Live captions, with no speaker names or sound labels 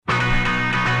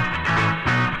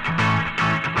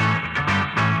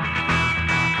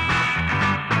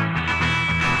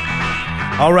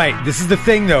All right, this is the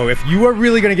thing, though. If you are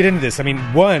really going to get into this, I mean,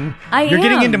 you're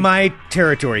getting into my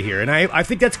territory here, and I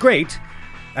think that's great.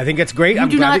 I think that's great. You I'm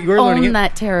do glad not that you're learning own it.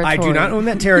 that territory. I do not own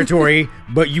that territory,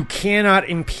 but you cannot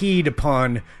impede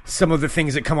upon some of the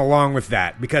things that come along with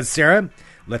that. Because, Sarah,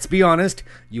 let's be honest,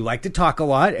 you like to talk a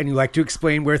lot, and you like to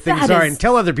explain where things are and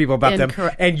tell other people about them,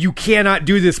 and you cannot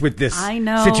do this with this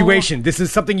situation. This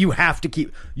is something you have to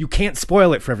keep. You can't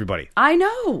spoil it for everybody. I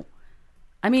know.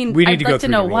 I mean, we need I'd to like go to through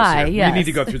know the rules why. Here. Yes. We need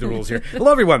to go through the rules here.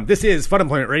 Hello, everyone. This is Fun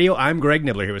Employment Radio. I'm Greg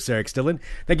Nibbler here with Sarah Stillen.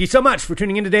 Thank you so much for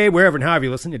tuning in today, wherever and however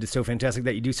you listen. It is so fantastic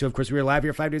that you do so. Of course, we are live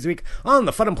here 5 days a week on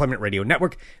the Fun Employment Radio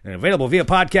Network and available via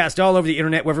podcast all over the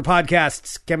internet, wherever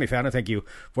podcasts can be found. And thank you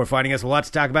for finding us. A lot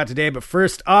to talk about today. But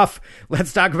first off,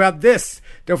 let's talk about this.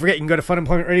 Don't forget, you can go to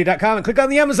funemploymentradio.com and click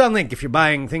on the Amazon link. If you're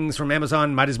buying things from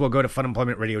Amazon, might as well go to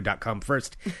funemploymentradio.com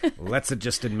first. Let's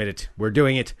just admit it. We're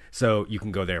doing it, so you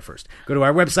can go there first. Go to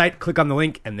our website, click on the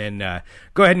link, and then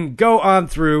go ahead and go on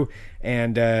through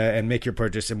and make your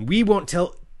purchase. And we won't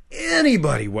tell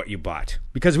anybody what you bought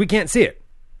because we can't see it.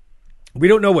 We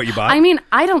don't know what you bought. I mean,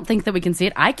 I don't think that we can see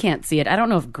it. I can't see it. I don't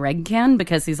know if Greg can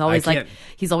because he's always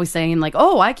saying like,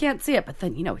 "Oh, I can't see it," but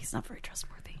then he's not very trustworthy.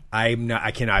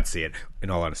 I cannot see it. In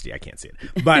all honesty, I can't see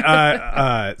it.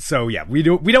 But so yeah, we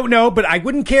don't know. But I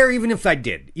wouldn't care even if I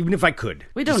did, even if I could.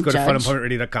 We don't just go judge. to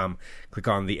funemploymentradio.com, click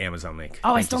on the Amazon link.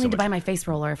 Oh, I still need to buy my face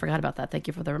roller. I forgot about that. Thank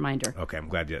you for the reminder. Okay, I'm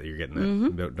glad that you're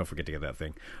getting that. Don't forget to get that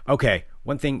thing. Okay,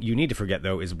 one thing you need to forget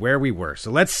though is where we were.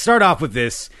 So let's start off with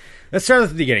this. Let's start at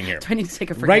the beginning here. Do I need to take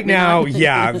a forget right me now? now?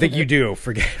 Yeah, I think you do.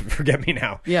 Forget me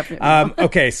now. Yep.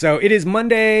 Okay, so it is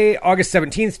Monday, August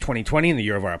 17th, 2020, in the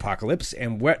year of our apocalypse,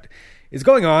 and what is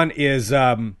going on is,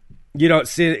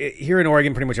 here in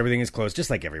Oregon, pretty much everything is closed, just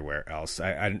like everywhere else.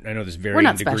 I know there's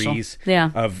varying degrees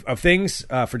of things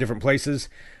for different places,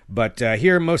 but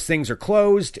here most things are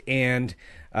closed, and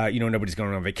nobody's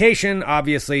going on vacation,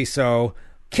 obviously. So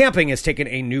camping has taken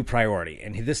a new priority,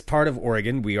 and this part of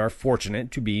Oregon, we are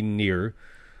fortunate to be near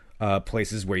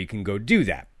places where you can go do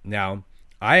that. Now,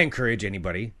 I encourage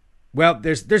anybody. Well,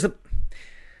 there's a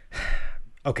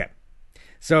okay,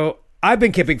 so I've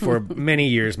been camping for many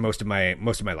years, most of my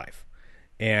life,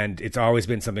 and it's always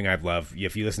been something I've loved.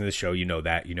 If you listen to the show, you know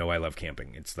that. You know I love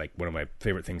camping. It's like one of my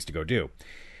favorite things to go do.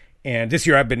 And this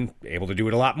year I've been able to do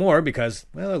it a lot more because,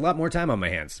 well, a lot more time on my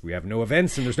hands. We have no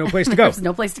events and there's no place to go. There's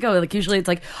no place to go. Like usually it's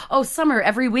like, oh, summer,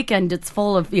 every weekend it's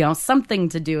full of, something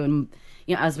to do. And,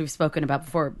 as we've spoken about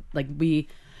before, like we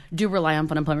do rely on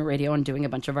Fun Employment Radio and doing a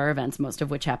bunch of our events, most of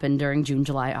which happen during June,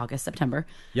 July, August, September,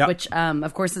 which,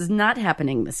 of course, is not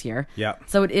happening this year. Yep.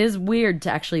 So it is weird to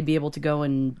actually be able to go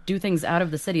and do things out of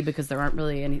the city because there aren't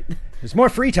really any... There's more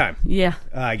free time. Yeah.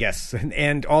 I guess.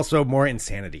 And also more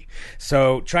insanity.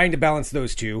 So trying to balance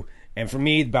those two. And for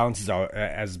me, the balance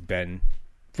has been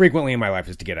frequently in my life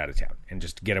is to get out of town and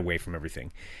just get away from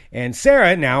everything. And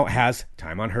Sarah now has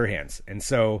time on her hands. And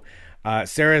so...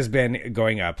 Sarah's been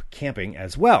going up camping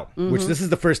as well, which this is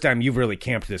the first time you've really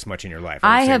camped this much in your life.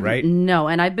 I have, right? No,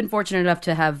 and I've been fortunate enough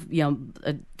to have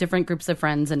different groups of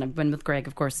friends, and I've been with Greg,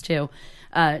 of course, too,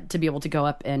 to be able to go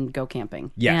up and go camping.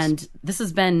 Yes. And this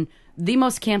has been the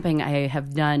most camping I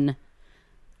have done,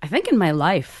 I think, in my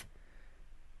life.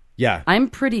 Yeah, I'm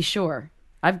pretty sure.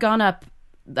 I've gone up,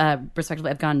 respectively,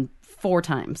 I've gone 4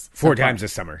 times. Four times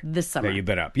this summer. This summer that you've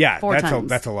been up. Yeah, 4 times.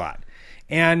 That's a lot,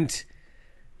 and.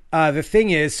 The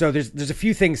thing is, so there's a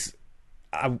few things.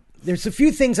 There's a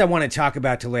few things I want to talk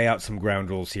about to lay out some ground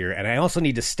rules here, and I also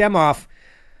need to stem off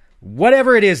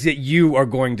whatever it is that you are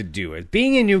going to do. As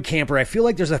being a new camper, I feel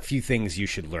like there's a few things you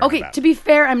should learn. Okay, about. To be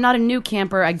fair, I'm not a new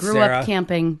camper. I grew up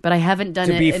camping, but I haven't done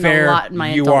it in a lot in my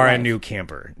adult life. You are a new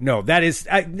camper. No, that is.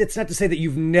 It's not to say that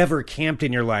you've never camped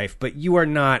in your life, but you are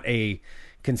not a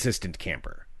consistent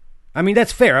camper. I mean,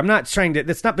 that's fair. I'm not trying to...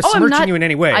 That's not besmirching you in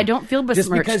any way. I don't feel besmirched. Just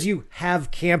because you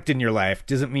have camped in your life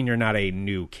doesn't mean you're not a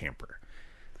new camper.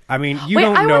 I mean, you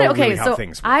don't know really how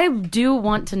things work. I do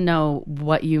want to know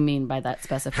what you mean by that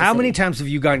specificity. How many times have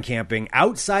you gone camping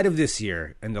outside of this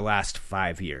year in the last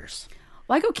 5 years?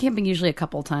 Well, I go camping usually a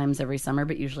couple times every summer,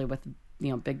 but usually with,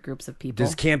 big groups of people.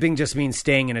 Does camping just mean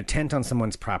staying in a tent on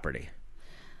someone's property?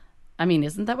 I mean,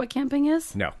 isn't that what camping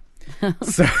is? No.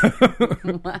 So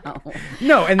wow.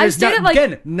 No, and there's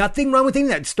nothing wrong with any of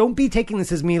that. Just don't be taking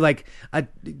this as me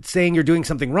saying you're doing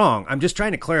something wrong. I'm just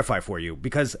trying to clarify for you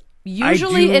because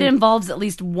usually it involves at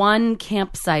least one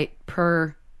campsite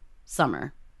per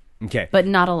summer. Okay. But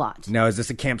not a lot. Now, is this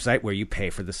a campsite where you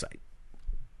pay for the site?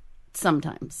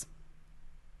 Sometimes.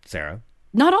 Sarah?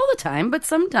 Not all the time, but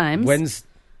sometimes. I'm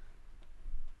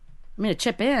going to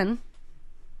chip in.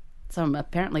 So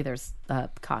apparently there's the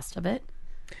cost of it.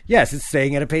 Yes, it's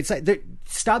staying at a paid site.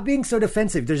 Stop being so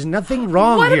defensive. There's nothing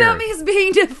wrong What here. about me is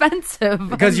being defensive?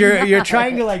 Because you're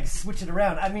trying to like switch it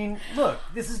around. I mean, look,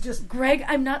 this is just Greg,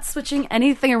 I'm not switching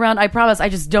anything around. I promise. I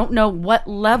just don't know what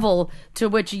level to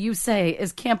which you say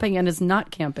is camping and is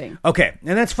not camping. okay,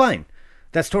 and that's fine.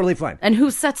 That's totally fine. And who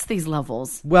sets these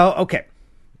levels? Well, okay.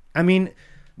 I mean,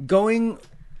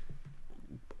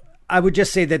 I would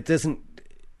just say that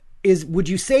would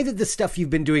you say that the stuff you've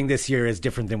been doing this year is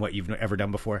different than what you've ever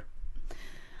done before?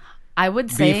 I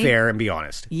would say... Be fair and be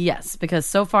honest. Yes, because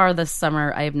so far this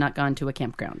summer I have not gone to a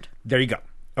campground. There you go.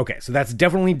 Okay, so that's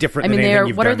definitely different I mean, than they anything are...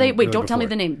 you've What done are they? Wait, really don't tell me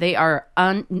before. the name. They are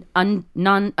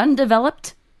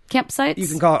undeveloped campsites? You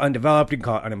can call it undeveloped. You can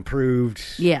call it unimproved.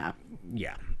 Yeah.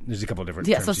 Yeah. There's a couple different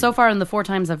Yeah, terms. so far in the 4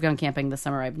 times I've gone camping this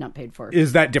summer, I've not paid for.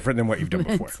 Is that different than what you've done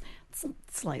before?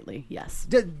 Slightly, yes.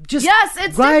 Just Yes,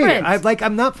 it's right. different.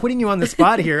 I'm not putting you on the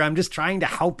spot here. I'm just trying to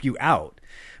help you out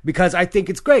because I think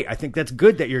it's great. I think that's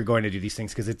good that you're going to do these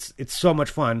things because it's so much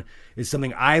fun. It's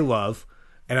something I love,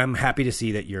 and I'm happy to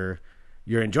see that you're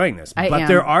enjoying this. But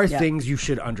there are things you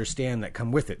should understand that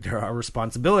come with it. There are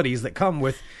responsibilities that come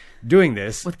with doing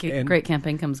this. With great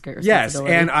camping comes great responsibility.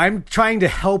 Yes, and I'm trying to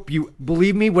help you.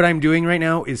 Believe me, what I'm doing right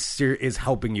now is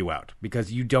helping you out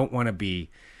because you don't want to be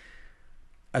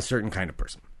a certain kind of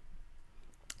person.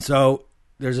 So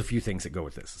there's a few things that go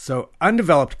with this. So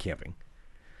undeveloped camping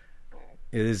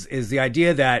is the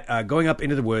idea that going up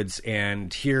into the woods,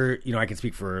 and here, I can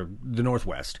speak for the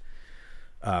Northwest,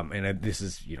 and this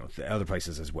is, the other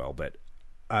places as well, but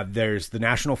there's the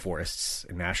national forests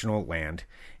and national land,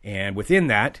 and within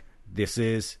that, this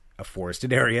is a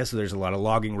forested area, so there's a lot of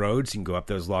logging roads. You can go up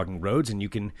those logging roads, and you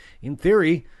can, in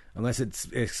theory, unless it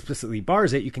explicitly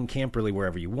bars it, you can camp really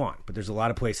wherever you want. But there's a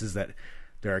lot of places that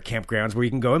there are campgrounds where you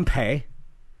can go and pay,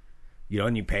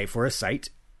 and you pay for a site,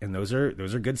 and those are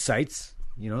good sites.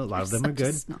 A lot of them are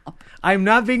good. I'm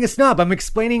not being a snob. I'm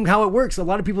explaining how it works. A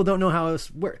lot of people don't know how it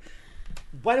works.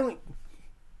 Why don't we...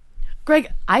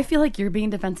 Greg, I feel like you're being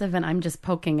defensive and I'm just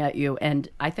poking at you. And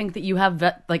I think that you have,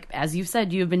 as you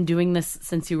said, you've been doing this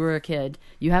since you were a kid.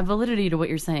 You have validity to what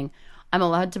you're saying. I'm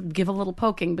allowed to give a little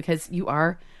poking because you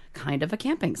are kind of a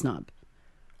camping snob.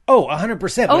 Oh, 100%.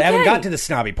 But okay. I haven't got to the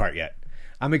snobby part yet.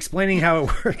 I'm explaining how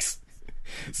it works.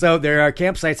 So there are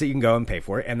campsites that you can go and pay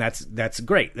for, and that's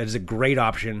great. That is a great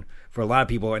option for a lot of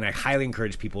people, and I highly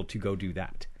encourage people to go do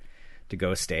that, to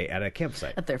go stay at a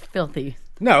campsite. At their filthy,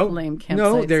 No, lame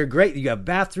campsites. they're great. You have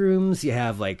bathrooms, you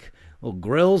have like little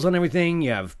grills on everything,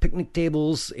 you have picnic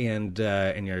tables, and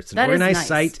it's a very nice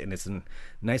site, and it's a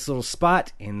nice little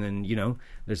spot, and then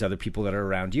there's other people that are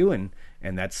around you, and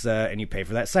that's and you pay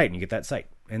for that site, and you get that site.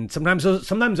 And sometimes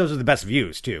those are the best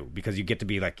views too, because you get to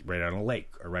be like right on a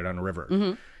lake or right on a river.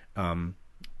 Mm-hmm.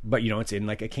 But it's in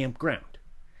like a campground,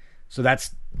 so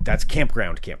that's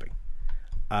campground camping.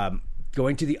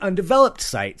 Going to the undeveloped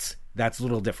sites, that's a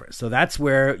little different. So that's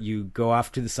where you go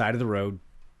off to the side of the road.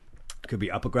 Could be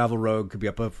up a gravel road, could be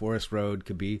up a forest road,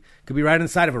 could be right on the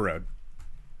side of a road.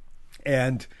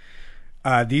 And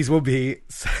these will be.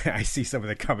 I see some of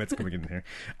the comments coming in here.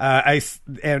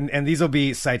 And these will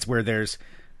be sites where there's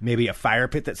maybe a fire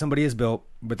pit that somebody has built,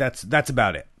 but that's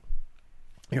about it.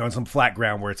 On some flat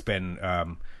ground where it's been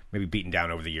maybe beaten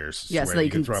down over the years. Yeah, so where you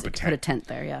can throw up a tent. put a tent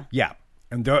there. Yeah. Yeah.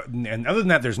 And other than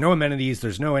that, there's no amenities,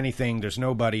 there's no anything, there's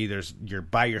nobody, you're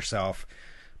by yourself,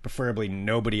 preferably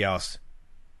nobody else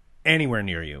anywhere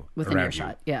near you. Within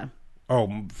earshot, yeah.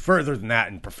 Oh, further than that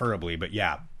and preferably, but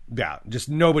yeah, just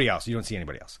nobody else. You don't see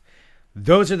anybody else.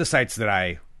 Those are the sites that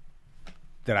I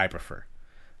prefer.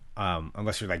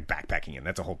 Unless you're like backpacking in,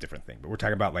 that's a whole different thing. But we're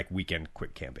talking about like weekend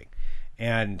quick camping.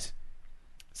 And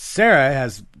Sarah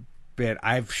has been,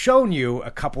 I've shown you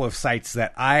a couple of sites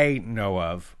that I know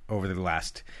of over the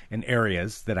last, in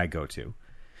areas that I go to.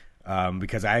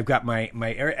 Because I've got my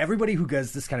area. Everybody who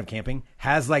does this kind of camping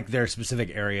has like their specific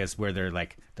areas where they're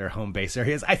like their home base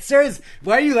areas. Sarah's,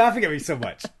 why are you laughing at me so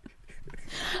much?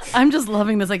 I'm just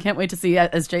loving this. I can't wait to see,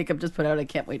 as Jacob just put out, I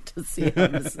can't wait to see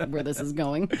where this is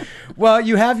going. Well,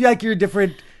 you have like your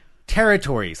different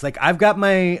territories. Like I've got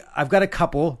a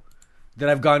couple that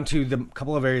I've gone to, the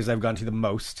couple of areas I've gone to the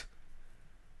most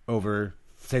over,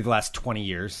 say, the last 20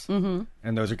 years. Mm-hmm.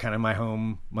 And those are kind of my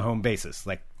home bases.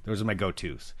 Like those are my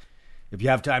go-tos. If you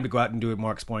have time to go out and do it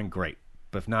more exploring, great.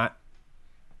 But if not,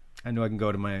 I know I can go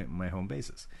to my home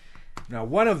bases. Now,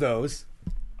 one of those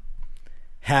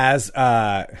has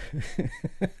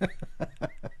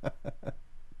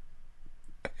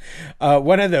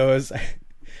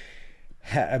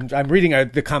I'm reading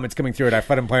the comments coming through at our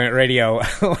Fun Employment Radio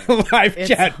live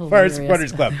chat for our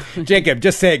supporters club. Jacob,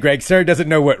 just say it, Greg. Sarah doesn't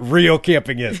know what real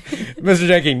camping is. Mr.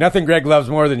 Jenkins, nothing Greg loves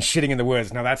more than shitting in the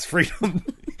woods. Now that's freedom.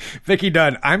 Vicky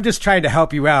Dunn, I'm just trying to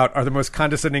help you out are the most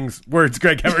condescending words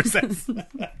Greg ever says.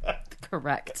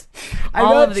 Correct. I'm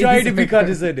not trying to be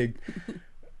condescending.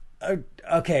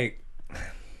 Okay.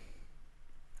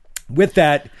 With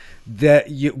that,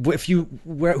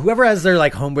 whoever has their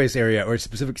like home base area or a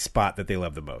specific spot that they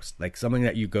love the most, like something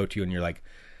that you go to and you're like,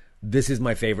 this is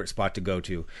my favorite spot to go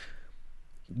to.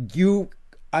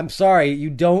 I'm sorry, you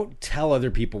don't tell other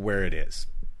people where it is,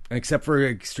 except for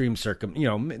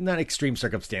not extreme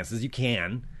circumstances. You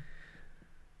can,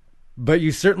 but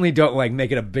you certainly don't like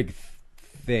make it a big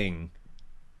thing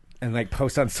and like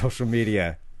post on social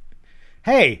media.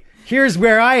 Hey, here's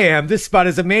where I am. This spot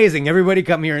is amazing. Everybody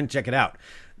come here and check it out.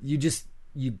 You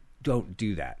don't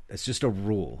do that. It's just a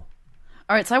rule.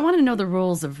 All right, so I want to know the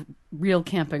rules of real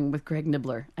camping with Greg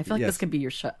Nibbler. I feel like this could be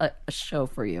your a show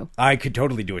for you. I could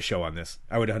totally do a show on this.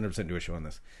 I would 100% do a show on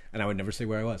this, and I would never say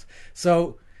where I was.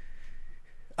 So,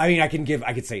 I mean, I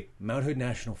could say Mount Hood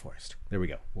National Forest. There we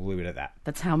go. We'll leave it at that.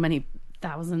 That's how many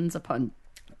thousands upon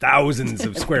thousands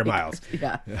of square miles.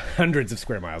 Yeah, hundreds of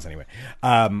square miles anyway.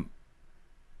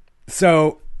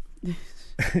 So.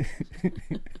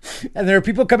 And there are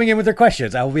people coming in with their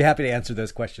questions. I will be happy to answer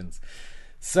those questions.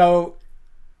 So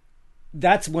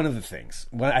that's one of the things.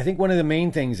 I think one of the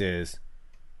main things is,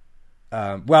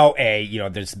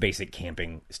 there's basic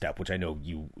camping stuff, which I know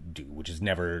you do, which is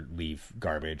never leave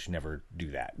garbage, never do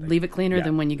that. Like, leave it cleaner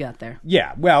than when you got there.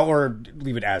 Yeah, well, or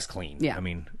leave it as clean. Yeah. I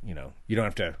mean, you don't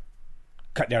have to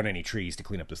cut down any trees to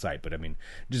clean up the site, but I mean,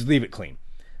 just leave it clean.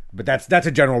 But that's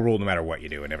a general rule no matter what you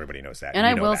do, and everybody knows that. And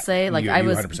I will say, like, I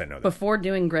was 100% know that. Before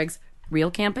doing Greg's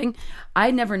real camping,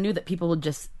 I never knew that people would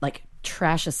just like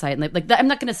trash a site. And I'm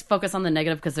not going to focus on the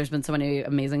negative because there's been so many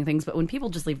amazing things. But when people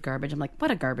just leave garbage, I'm like,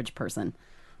 what a garbage person.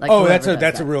 Like,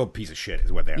 that's a real piece of shit,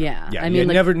 is what they are. Yeah, I mean,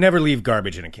 never leave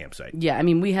garbage in a campsite. Yeah, I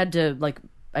mean, we had to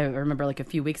I remember like a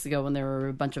few weeks ago when there were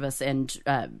a bunch of us and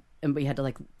we had to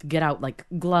like get out like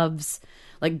gloves.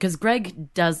 Like, because Greg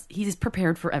he's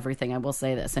prepared for everything, I will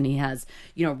say this. And he has,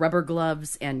 rubber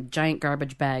gloves and giant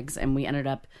garbage bags. And we ended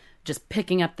up just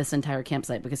picking up this entire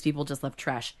campsite because people just left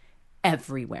trash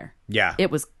everywhere. Yeah.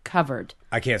 It was covered.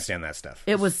 I can't stand that stuff.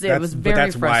 It was very frustrating. But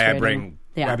that's why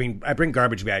I bring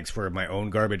garbage bags for my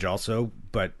own garbage also.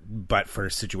 But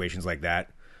for situations like that,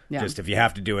 just if you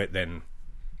have to do it, then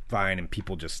fine. And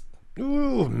people just,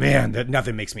 ooh, man,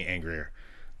 nothing makes me angrier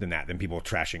than people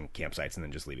trashing campsites and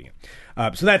then just leaving it.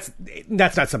 So that's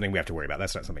not something we have to worry about.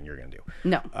 That's not something you're going to do.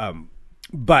 No.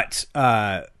 But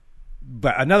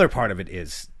another part of it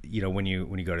is, when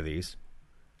you go to these,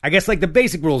 I guess like the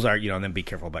basic rules are, and then be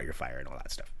careful about your fire and all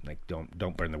that stuff. Like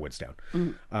don't burn the woods down.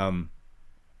 Mm-hmm.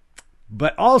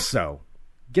 But also,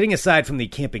 getting aside from the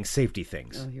camping safety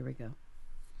things. Oh, here we go.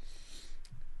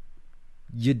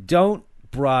 You don't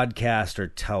broadcast or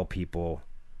tell people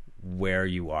where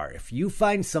you are. If you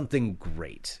find something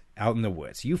great out in the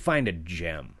woods, you find a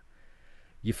gem,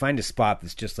 you find a spot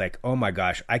that's just like, oh my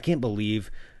gosh, I can't believe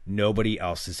nobody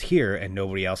else is here and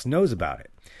nobody else knows about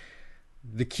it.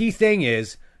 The key thing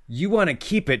is you want to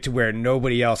keep it to where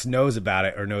nobody else knows about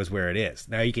it or knows where it is.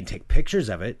 Now you can take pictures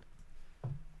of it,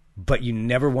 but you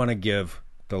never want to give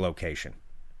the location,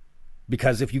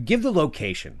 because if you give the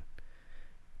location,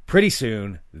 pretty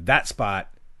soon that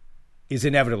spot is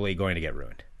inevitably going to get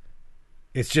ruined.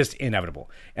 It's just inevitable.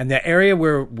 And the area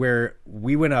where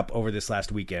we went up over this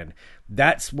last weekend,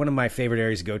 that's one of my favorite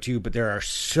areas to go to, but there are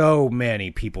so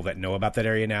many people that know about that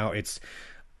area now. It's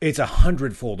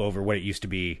 100-fold over what it used to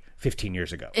be 15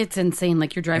 years ago. It's insane.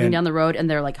 Like, you're driving down the road and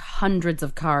there are like hundreds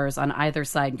of cars on either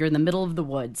side. You're in the middle of the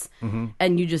woods, mm-hmm.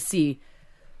 and you just see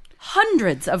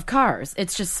hundreds of cars.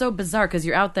 It's just so bizarre because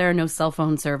you're out there, no cell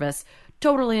phone service,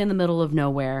 totally in the middle of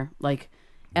nowhere.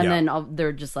 Then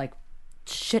they're just like,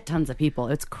 shit tons of people.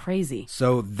 It's crazy.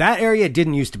 So that area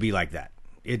didn't used to be like that.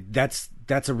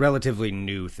 That's a relatively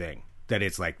new thing that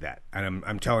it's like that. And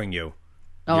I'm telling you.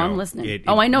 Oh, I'm listening.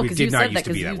 I know, because you said that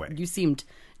because you seemed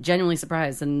genuinely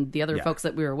surprised, and the other folks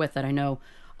that we were with that I know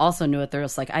also knew it. They're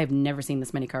just like, I've never seen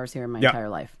this many cars here in my entire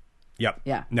life. Yep.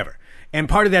 Yeah. Never. And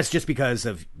part of that's just because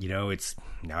of, it's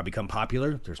now become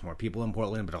popular. There's more people in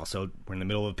Portland, but also we're in the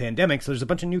middle of a pandemic, so there's a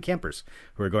bunch of new campers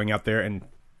who are going out there and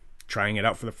trying it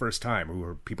out for the first time, who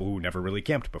are people who never really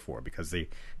camped before because they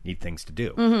need things to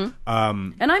do.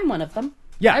 Mm-hmm. And I'm one of them.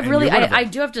 Yeah. I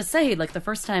do have to say, like, the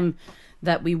first time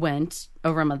that we went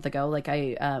over a month ago, like,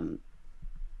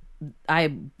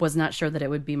 I was not sure that it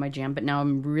would be my jam, but now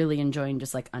I'm really enjoying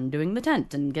just like undoing the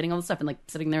tent and getting all the stuff and like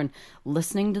sitting there and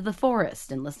listening to the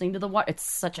forest and listening to the water. It's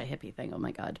such a hippie thing. Oh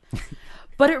my God.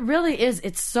 But it really is.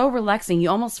 It's so relaxing. You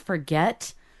almost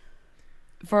forget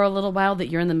for a little while that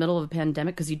you're in the middle of a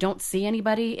pandemic because you don't see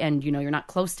anybody and, you know, you're not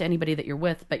close to anybody that you're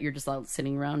with, but you're just all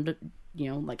sitting around, you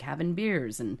know, like having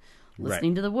beers and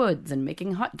listening to the woods and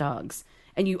making hot dogs.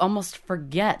 And you almost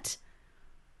forget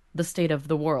the state of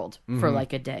the world for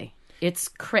like a day. It's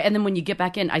and then when you get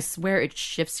back in, I swear it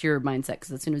shifts your mindset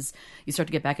because as soon as you start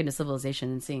to get back into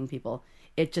civilization and seeing people,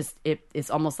 it's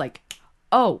almost like,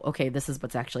 oh, okay, this is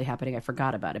what's actually happening. I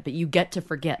forgot about it, but you get to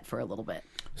forget for a little bit.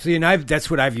 See, and that's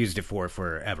what I've used it for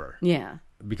forever. Yeah,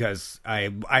 because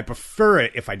I prefer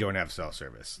it if I don't have cell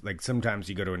service. Like sometimes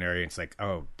you go to an area and it's like,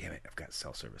 oh damn it, I've got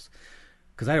cell service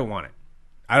because I don't want it.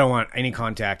 I don't want any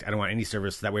contact. I don't want any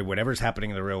service. That way, whatever's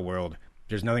happening in the real world,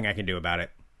 there's nothing I can do about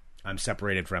it. I'm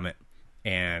separated from it.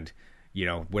 And, you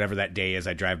know, whatever that day is,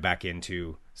 I drive back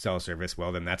into cell service.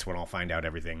 Well, then that's when I'll find out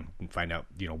everything and find out,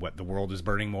 you know, what the world is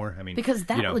burning more. I mean, because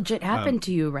that you know, legit happened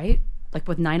to you, right? Like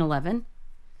with 9/11.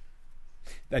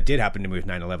 That did happen to me with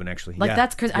 9/11, actually. Like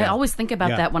that's crazy. I always think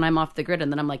about Yeah. that when I'm off the grid,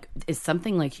 and then I'm like, is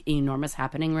something like enormous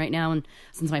happening right now? And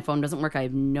since my phone doesn't work, I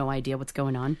have no idea what's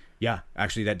going on. Yeah,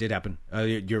 actually, that did happen.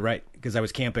 You're right, because I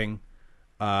was camping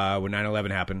when 9/11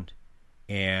 happened.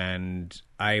 And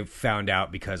I found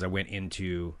out because I went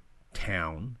into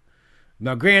town.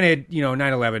 Now, granted, you know,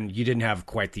 9/11, you didn't have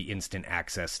quite the instant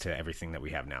access to everything that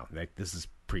we have now. Like, this is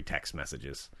pre-text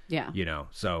messages. Yeah. You know,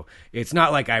 so it's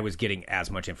not like I was getting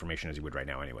as much information as you would right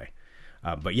now anyway.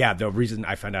 But yeah, the reason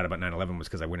I found out about 9/11 was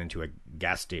because I went into a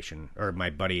gas station, or my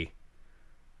buddy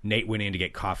Nate went in to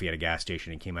get coffee at a gas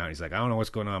station and came out and he's like, I don't know what's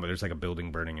going on, but there's like a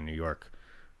building burning in New York.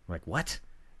 I'm like, what?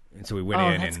 And so we went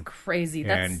in that's and crazy.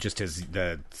 And just as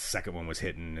the second one was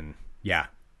hitting, and yeah,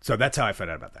 so that's how I found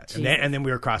out about that. And then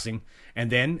we were crossing,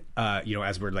 and then you know,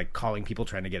 as we're like calling people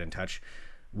trying to get in touch,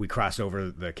 we crossed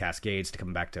over the Cascades to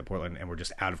come back to Portland, and we're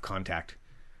just out of contact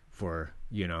for,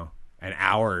 you know, an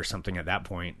hour or something at that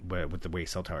point with the way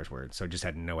cell towers were. So just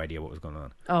had no idea what was going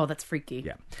on. Oh, that's freaky.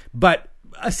 Yeah, but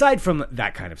aside from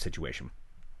that kind of situation,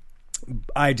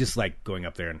 I just like going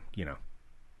up there and, you know,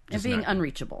 and being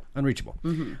unreachable.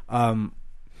 Mm-hmm.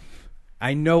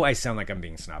 I know I sound like I'm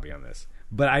being snobby on this,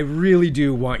 but I really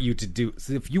do want you to do.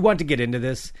 So if you want to get into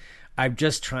this, I'm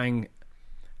just trying.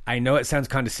 I know it sounds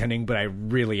condescending, but I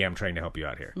really am trying to help you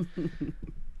out here.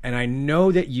 And I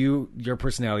know that your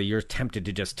personality, you're tempted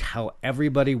to just tell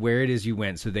everybody where it is you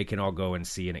went so they can all go and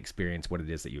see and experience what it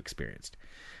is that you experienced.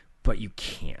 But you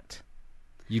can't.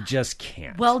 You just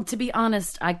can't. Well, to be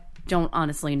honest, I don't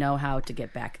honestly know how to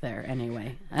get back there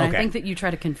anyway. And I think that you try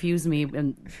to confuse me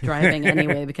in driving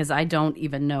anyway because I don't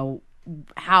even know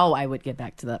how I would get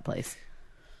back to that place.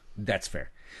 That's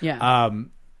fair. Yeah.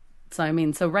 So, I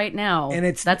mean, so right now,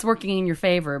 and that's working in your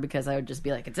favor because I would just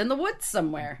be like, it's in the woods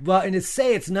somewhere. Well, and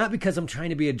it's not because I'm trying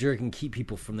to be a jerk and keep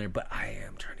people from there, but I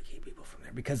am trying to keep people from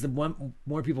there because the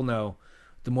more people know,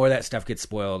 the more that stuff gets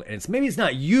spoiled. And maybe it's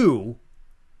not you.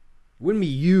 It wouldn't be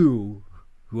you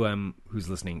who's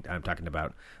listening I'm talking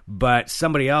about, but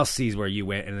somebody else sees where you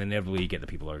went, and then inevitably you get the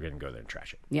people who are going to go there and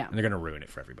trash it. Yeah. And they're going to ruin it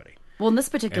for everybody. Well, in this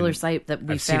particular site that we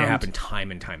found... I've seen it happen time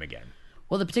and time again.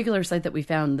 Well, the particular site that we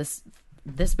found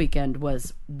this weekend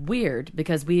was weird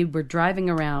because we were driving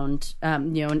around,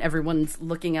 you know, and everyone's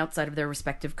looking outside of their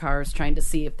respective cars trying to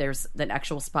see if there's an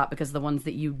actual spot because the ones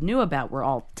that you knew about were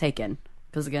all taken.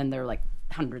 Because, again, they're like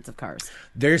hundreds of cars.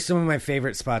 There's some of my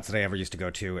favorite spots that I ever used to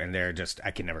go to, and they're just,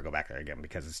 I can never go back there again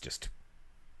because it's just,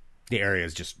 the area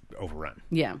is just overrun.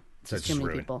 Yeah. So it's too just many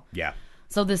ruined. people. Yeah.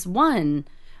 So this one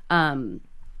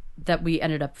that we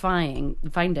ended up finding,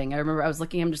 I remember I was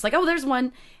looking, I'm just like, oh, there's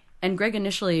one. And Greg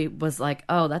initially was like,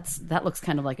 oh, that looks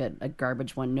kind of like a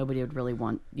garbage one. Nobody would really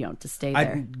want, you know, to stay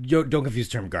there. Don't confuse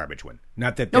the term garbage one.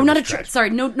 Not that. No, not a trash. Sorry,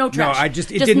 no trash. No, I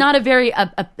just not a very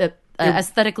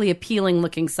aesthetically appealing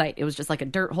looking site. It was just like a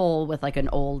dirt hole with like an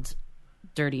old,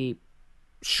 dirty,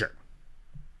 sure,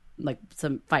 like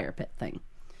some fire pit thing.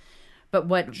 But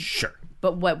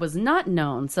what was not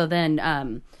known. So then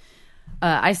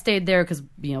I stayed there because,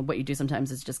 you know, what you do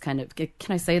sometimes is just kind of, can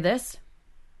I say this?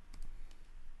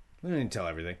 I didn't tell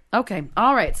everything. Okay.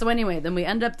 All right. So anyway, then we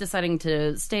end up deciding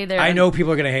to stay there. I know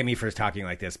people are going to hate me for talking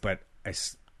like this, but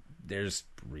there's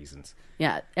reasons.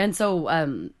 Yeah. And so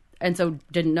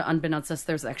unbeknownst to us,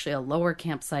 there's actually a lower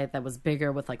campsite that was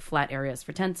bigger with like flat areas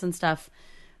for tents and stuff.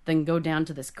 Then go down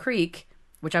to this creek,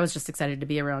 which I was just excited to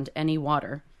be around any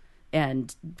water.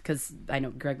 And because I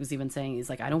know Greg was even saying, he's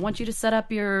like, I don't want you to set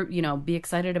up your, you know, be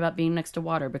excited about being next to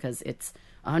water because it's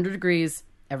 100 degrees.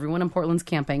 Everyone in Portland's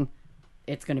camping.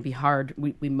 it's going to be hard.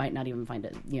 We might not even find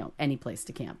it, any place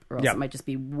to camp, or else it might just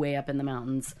be way up in the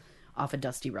mountains off a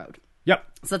dusty road. Yep.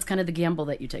 So that's kind of the gamble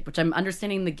that you take, which I'm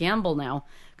understanding the gamble now,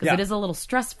 because it is a little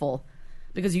stressful,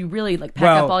 because you really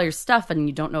pack up all your stuff and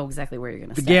you don't know exactly where you're going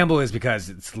to stay. The gamble is because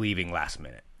it's leaving last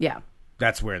minute. Yeah.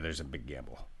 That's where there's a big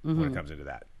gamble when it comes into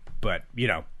that. But,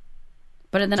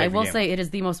 But then I will say it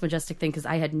is the most majestic thing, because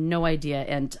I had no idea,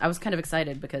 and I was kind of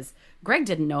excited because Greg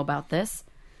didn't know about this,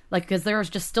 because there was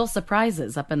just still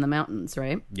surprises up in the mountains,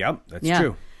 right? Yep, that's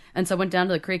true. And so I went down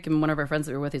to the creek, and one of our friends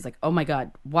that we were with, he's like, "Oh my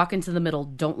God, walk into the middle,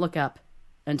 don't look up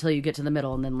until you get to the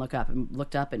middle, and then look up." And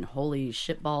looked up, and holy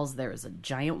shitballs, there is a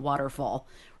giant waterfall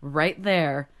right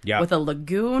there with a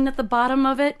lagoon at the bottom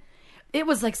of it. It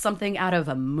was like something out of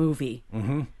a movie.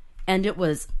 Mm-hmm. And it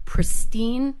was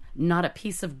pristine, not a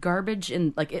piece of garbage,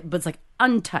 and it was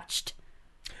untouched.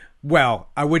 Well,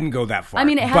 I wouldn't go that far. I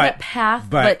mean, it had a path,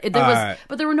 but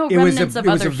there were no remnants of other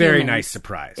humans. It was a very nice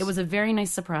surprise. It was a very nice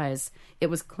surprise.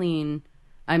 It was clean.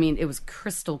 I mean, it was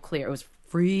crystal clear. It was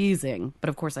freezing, but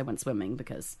of course I went swimming,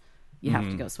 because you have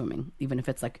to go swimming, even if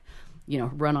it's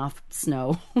run off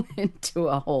snow into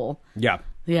a hole. Yeah.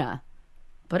 Yeah.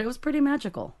 But it was pretty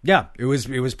magical. Yeah, it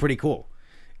was pretty cool.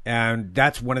 And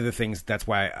that's one of the things, that's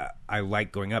why I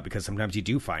like going up, because sometimes you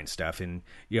do find stuff, and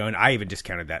and I even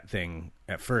discounted that thing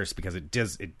at first because it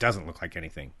doesn't look like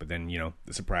anything, but then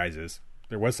the surprise is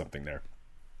there was something there,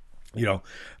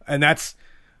 and that's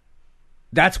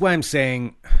why I'm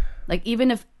saying,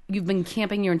 even if you've been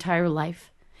camping your entire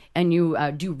life and you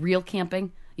do real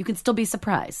camping, you can still be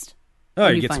surprised. Oh,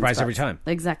 you get surprised every time.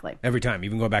 Exactly. Every time,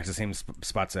 even going back to the same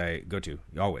spots I go to,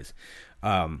 always.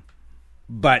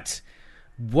 But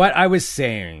what I was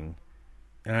saying,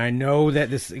 and I know that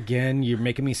this, again, you're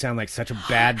making me sound like such a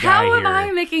bad guy here. How am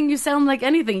I making you sound like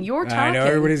anything? You're talking. I know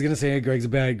everybody's going to say Greg's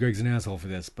an asshole for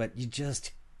this, but you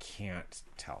just can't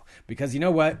tell. Because you know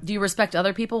what? Do you respect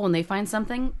other people when they find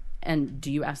something, and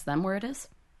do you ask them where it is?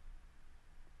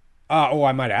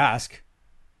 I might ask.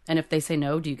 And if they say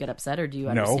no, do you get upset, or do you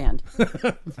understand?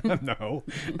 No.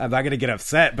 I'm not going to get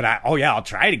upset, but I'll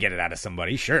try to get it out of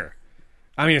somebody, sure.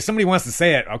 I mean, if somebody wants to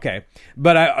say it, okay.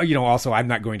 But also, I'm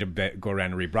not going to go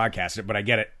around and rebroadcast it. But I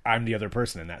get it. I'm the other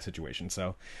person in that situation.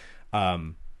 So,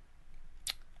 so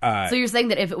you're saying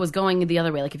that if it was going the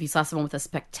other way, if you saw someone with a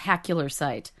spectacular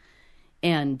sight,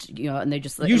 and and they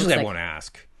just usually I won't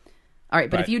ask. All right,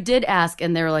 but if you did ask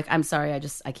and they were like, "I'm sorry,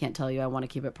 I can't tell you. I want to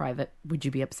keep it private," would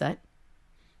you be upset?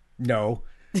 No.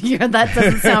 Yeah, that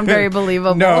doesn't sound very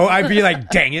believable. No, I'd be like,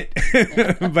 dang it.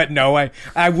 But no,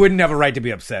 I wouldn't have a right to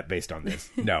be upset based on this.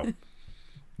 No,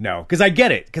 because I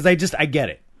get it. Because I get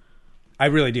it. I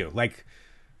really do. Like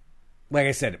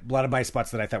I said, a lot of my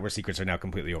spots that I thought were secrets are now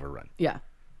completely overrun. Yeah.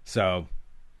 So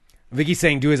Vicky's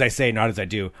saying, do as I say, not as I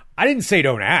do. I didn't say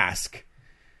don't ask.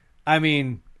 I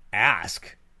mean,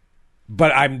 ask.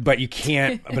 But you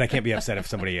can't, but I can't be upset if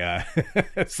somebody, I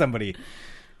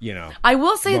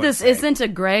will say this isn't a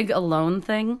Greg alone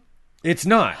thing. It's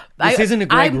not. This isn't a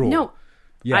Greg rule. No.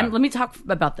 Yeah. Let me talk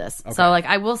about this. Okay. So,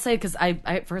 I will say, because I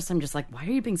at first I'm just like, why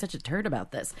are you being such a turd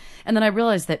about this? And then I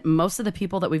realized that most of the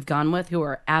people that we've gone with who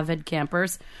are avid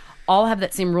campers all have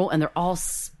that same rule, and they're all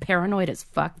paranoid as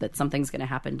fuck that something's going to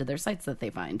happen to their sites that they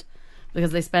find,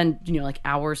 because they spend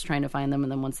hours trying to find them,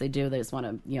 and then once they do, they just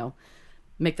want to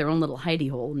make their own little hidey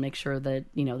hole and make sure that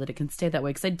that it can stay that way.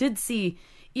 Because I did see.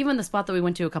 Even the spot that we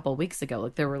went to a couple of weeks ago,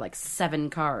 there were 7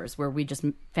 cars where we just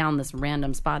found this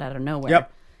random spot out of nowhere.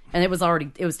 Yep. And it was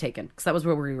taken, because that was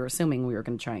where we were assuming we were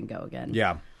going to try and go again.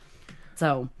 Yeah.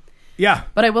 So. Yeah.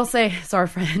 But I will say, so our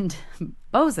friend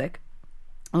Bozic,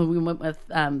 we went with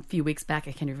a few weeks back.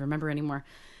 I can't even remember anymore.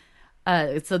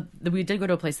 So we did go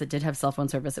to a place that did have cell phone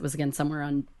service. It was, again, somewhere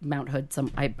on Mount Hood.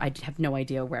 I have no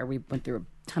idea where. We went through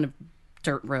a ton of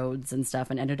dirt roads and stuff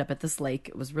and ended up at this lake.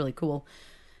 It was really cool.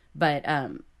 But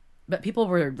people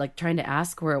were trying to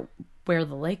ask where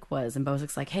the lake was, and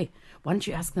Bozic's like, "Hey, why don't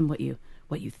you ask them what you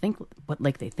think, what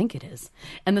lake they think it is?"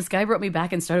 And this guy wrote me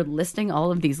back and started listing all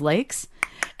of these lakes,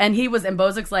 and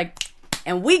Bozic's like,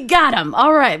 "And we got them.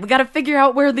 All right, we got to figure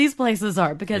out where these places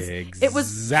are, because it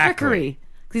was trickery."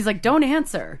 He's like, "Don't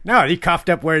answer." No, he coughed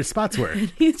up where his spots were.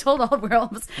 He told where all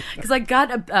of us, because I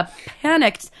got a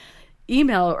panicked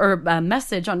email or a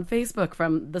message on Facebook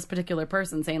from this particular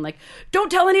person saying don't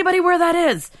tell anybody where that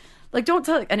is. Don't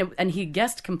tell. And he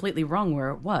guessed completely wrong where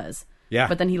it was. Yeah.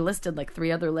 But then he listed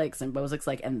 3 other lakes, and Bozic's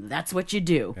like, and that's what you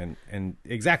do. And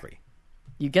exactly.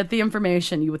 You get the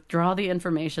information, you withdraw the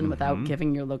information without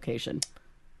giving your location.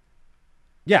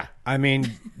 Yeah. I mean,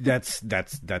 that's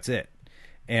it.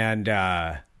 And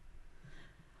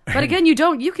But again,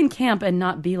 you can camp and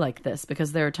not be like this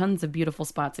because there are tons of beautiful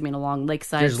spots. I mean, along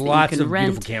lakesides There's that lots you can of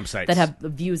rent beautiful campsites that have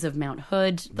views of Mount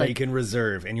Hood. that you can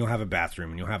reserve, and you'll have a bathroom,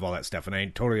 and you'll have all that stuff. And I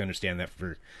totally understand that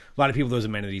for a lot of people, those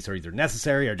amenities are either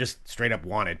necessary or just straight up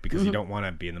wanted because you don't want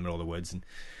to be in the middle of the woods and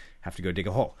have to go dig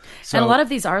a hole. So, and a lot of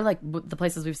these are like the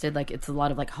places we've stayed. Like it's a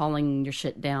lot of like hauling your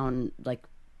shit down, like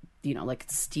like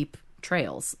steep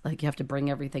trails. Like you have to bring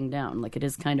everything down. Like it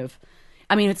is kind of.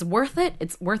 I mean, it's worth it.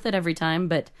 It's worth it every time,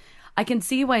 but I can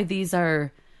see why these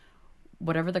are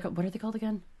what are they called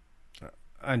again?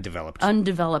 Undeveloped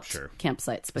Sure.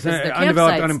 Campsites because they're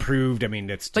undeveloped, campsites, unimproved. I mean,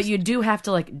 it's just, but you do have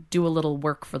to like do a little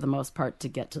work for the most part to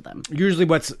get to them. Usually,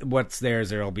 what's there is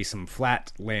there'll be some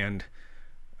flat land,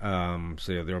 so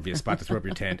there'll be a spot to throw up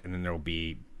your tent, and then there'll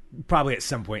be probably at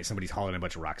some point somebody's hauling a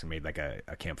bunch of rocks and made like a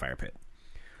campfire pit.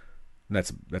 And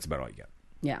that's about all you got.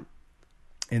 Yeah.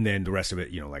 And then the rest of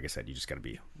it, like I said, you just got to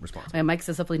be responsible. And Mike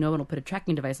says hopefully no one will put a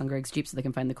tracking device on Greg's Jeep so they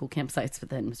can find the cool campsites. But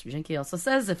then Mr. Jenke also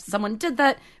says if someone did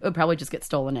that, it would probably just get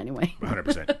stolen anyway.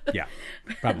 100%. Yeah,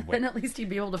 probably. And at least you'd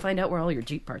be able to find out where all your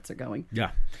Jeep parts are going.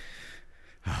 Yeah.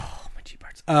 Oh, my Jeep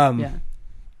parts. Yeah.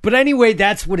 But anyway,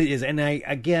 that's what it is. And I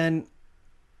get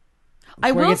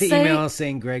the email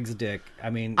saying Greg's a dick. I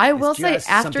mean, I will say after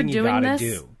something you doing gotta this,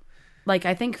 do. Like,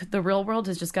 I think the real world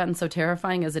has just gotten so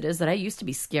terrifying as it is that I used to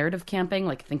be scared of camping,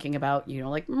 like thinking about,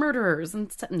 like murderers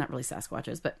and not really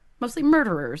Sasquatches, but mostly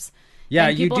murderers. Yeah,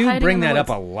 you do bring that up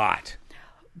a lot.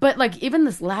 But like even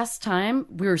this last time,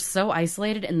 we were so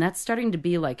isolated, and that's starting to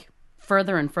be like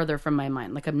further and further from my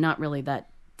mind. Like I'm not really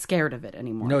that scared of it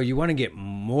anymore. No, you want to get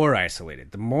more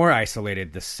isolated. The more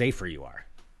isolated, the safer you are.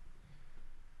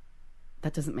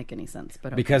 That doesn't make any sense,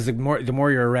 but okay. Because the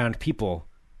more you're around people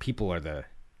are the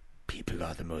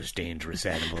most dangerous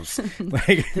animals.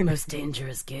 Like the most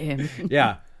dangerous game.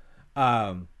 Yeah.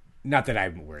 Not that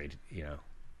I'm worried,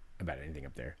 about anything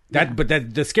up there. But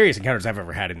the scariest encounters I've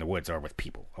ever had in the woods are with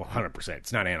people. 100%.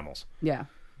 It's not animals. Yeah.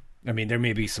 I mean, there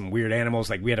may be some weird animals.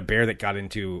 Like we had a bear that got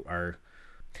into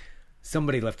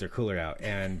somebody left their cooler out,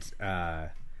 and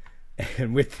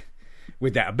with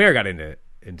that, a bear got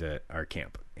into our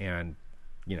camp, and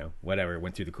whatever,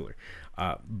 went through the cooler.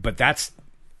 But that's.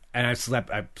 And I've slept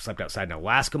outside in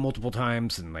Alaska multiple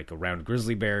times, and like around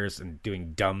grizzly bears, and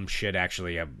doing dumb shit.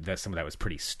 Actually, some of that was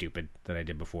pretty stupid that I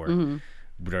did before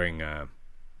during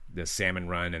the salmon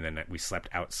run, and then we slept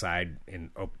outside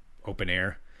in open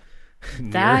air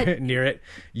near it.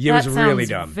 It was really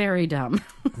dumb, very dumb,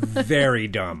 very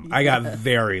dumb. I got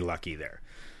very lucky there.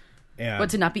 But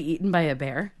to not be eaten by a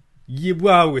bear?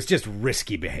 Well, it was just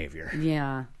risky behavior.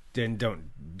 Yeah. Then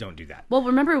don't do that. Well,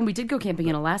 remember when we did go camping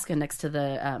in Alaska next to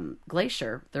the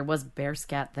glacier, there was bear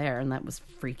scat there, and that was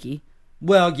freaky.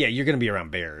 Well, yeah, you're going to be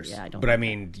around bears. Yeah, but I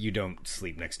mean, you don't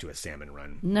sleep next to a salmon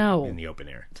run. No. In the open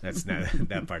air. That's not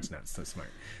that part's not so smart.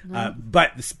 No.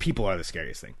 But people are the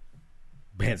scariest thing,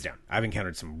 hands down. I've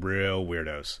encountered some real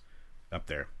weirdos up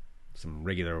there, some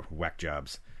regular whack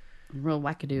jobs. Real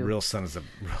wackadoo. Real son of a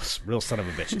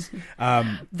bitches.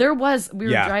 We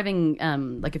were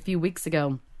driving like a few weeks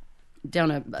ago.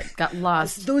 Got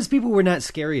lost. Those people were not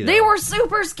scary, though. They were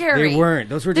super scary. They weren't.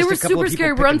 Those were just a couple of people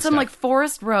scary. We're on some stuff. like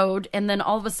forest road, and then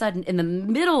all of a sudden, in the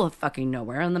middle of fucking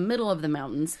nowhere, in the middle of the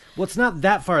mountains. Well, it's not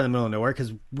that far in the middle of nowhere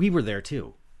because we were there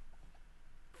too.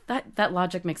 That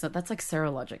logic makes sense. That's like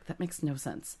Sarah logic. That makes no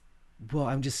sense. Well,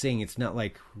 I'm just saying it's not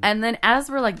like. And then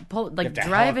as we're like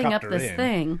driving up this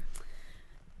thing,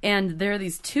 and there are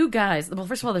these two guys. Well,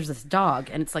 first of all, there's this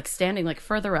dog, and it's like standing like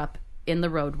further up in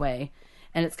the roadway.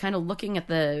 And it's kind of looking at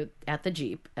the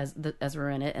Jeep as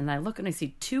we're in it, and I look and I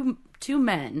see two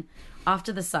men off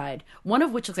to the side. One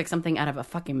of which looks like something out of a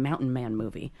fucking Mountain Man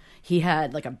movie. He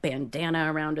had like a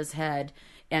bandana around his head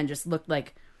and just looked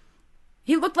like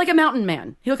a mountain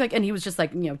man. And he was just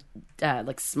like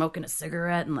like smoking a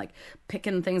cigarette and like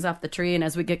picking things off the tree. And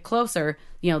as we get closer,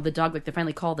 the dog, like they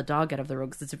finally call the dog out of the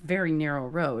road because it's a very narrow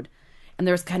road, and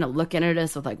they're just kind of looking at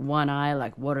us with like one eye,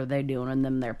 like what are they doing in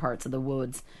them their parts of the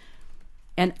woods.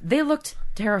 And they looked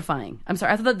terrifying. I'm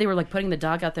sorry. I thought they were like putting the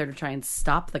dog out there to try and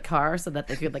stop the car so that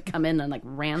they could like come in and like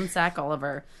ransack all of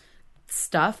our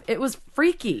stuff. It was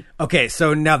freaky. Okay,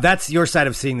 so now that's your side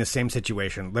of seeing the same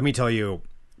situation. Let me tell you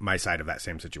my side of that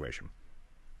same situation.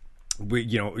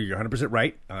 You're 100%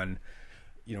 right on,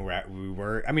 we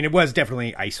were. I mean, it was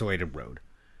definitely isolated road,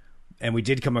 and we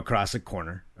did come across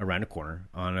around a corner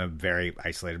on a very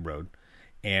isolated road.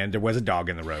 And there was a dog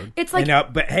in the road. It's like,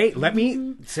 but hey, let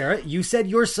me, Sarah. You said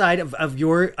your side of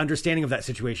your understanding of that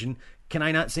situation. Can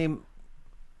I not say?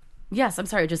 Yes, I'm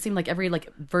sorry. It just seemed like every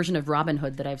like version of Robin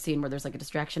Hood that I've seen, where there's like a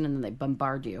distraction and then they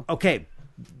bombard you. Okay,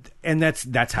 and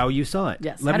that's how you saw it.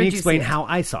 Yes. Let me explain how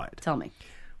I saw it. Tell me.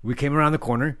 We came around the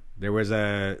corner. There was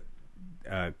a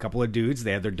couple of dudes.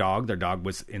 They had their dog. Their dog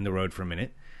was in the road for a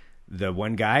minute. The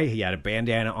one guy, he had a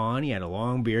bandana on. He had a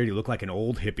long beard. He looked like an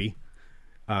old hippie.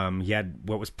 He had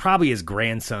what was probably his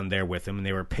grandson there with him, and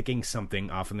they were picking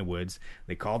something off in the woods.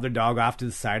 They called their dog off to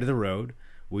the side of the road.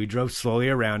 We drove slowly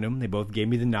around him. They both gave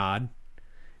me the nod,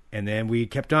 and then we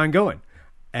kept on going.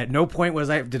 At no point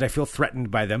did I feel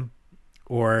threatened by them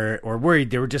or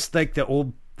worried. They were just like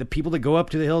the people that go up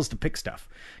to the hills to pick stuff,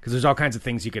 because there's all kinds of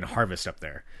things you can harvest up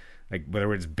there, like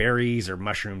whether it's berries or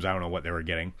mushrooms. I don't know what they were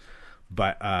getting,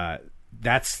 but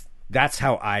that's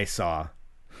how I saw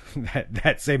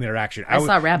that same interaction. I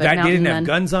saw Rabbit They Mountain didn't have then.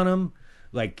 guns on them.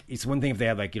 Like, it's one thing if they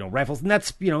had, like, rifles, and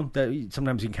that's,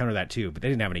 sometimes you can counter that too, but they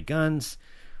didn't have any guns.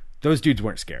 Those dudes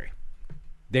weren't scary.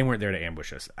 They weren't there to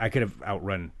ambush us. We could have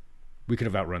outrun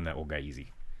that old guy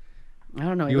easy. I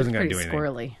don't know. He wasn't going to do pretty anything.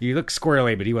 squirrely. He looked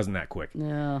squirrely, but he wasn't that quick.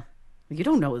 Yeah. You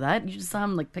don't know that. You just saw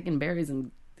him like picking berries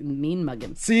and mean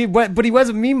mugging. See, but he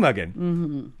wasn't mean mugging.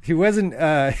 Mm-hmm. He wasn't.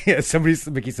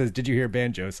 Mickey says, "Did you hear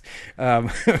banjos?"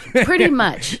 Pretty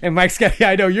much. And Mike's got. Yeah,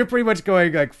 I know you're pretty much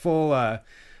going like full.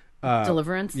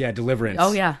 Deliverance? Yeah, Deliverance.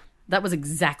 Oh, yeah. That was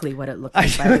exactly what it looked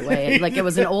like, by the way. Like, it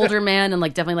was an older man and,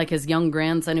 like, definitely, like, his young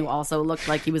grandson who also looked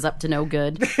like he was up to no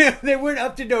good. They weren't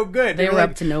up to no good. They were like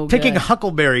up to no picking good.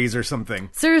 huckleberries or something.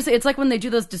 Seriously, it's like when they do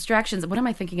those distractions. What am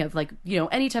I thinking of? Like,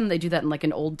 anytime they do that in, like,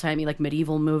 an old-timey, like,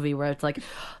 medieval movie where it's like,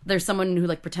 there's someone who,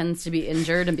 like, pretends to be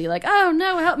injured and be like, oh,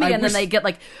 no, help me. Then they get,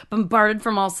 like, bombarded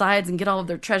from all sides and get all of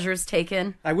their treasures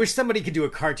taken. I wish somebody could do a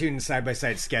cartoon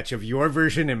side-by-side sketch of your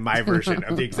version and my version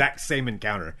of the exact same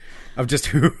encounter of just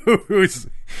who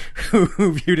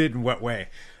viewed it in what way.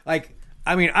 Like,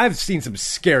 I mean, I've seen some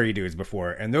scary dudes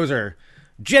before, and those are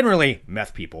generally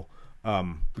meth people,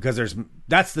 because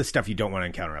that's the stuff you don't want to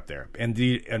encounter up there. And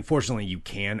unfortunately, you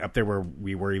can up there where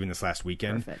we were even this last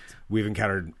weekend. Perfect. We've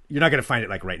encountered. You're not going to find it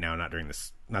like right now. Not during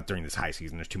this high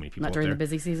season. There's too many people. Not up during there. the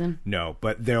busy season? No,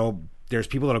 but there's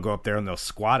people that'll go up there and they'll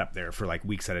squat up there for like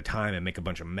weeks at a time and make a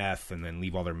bunch of meth and then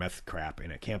leave all their meth crap in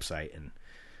a campsite, and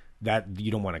that you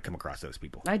don't want to come across those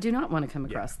people. I do not want to come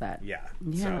across that. Yeah.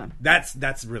 Yeah. So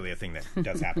that's really a thing that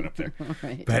does happen up there.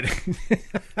 Right. But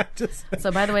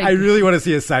So, by the way, I really want to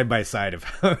see a side by side of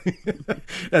how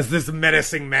as this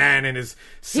menacing man and his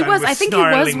son I think he was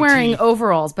snarling wearing teeth.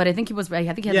 overalls, but I think he had Yeah,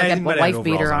 like he a might have wife overalls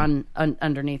beater on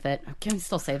underneath it. Can we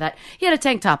still say that? He had a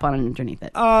tank top on underneath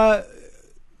it.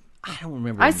 I don't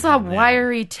remember. I him saw having that.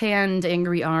 wiry, tanned,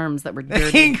 angry arms that were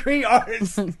dirty. Angry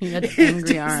arms. He had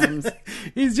angry arms.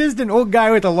 He's just an old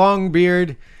guy with a long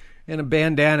beard and a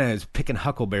bandana is picking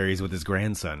huckleberries with his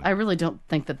grandson. I really don't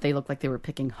think that they looked like they were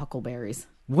picking huckleberries.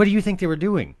 What do you think they were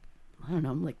doing? I don't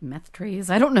know, like meth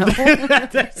trees? I don't know.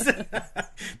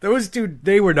 Those two,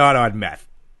 they were not on meth.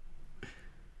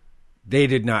 They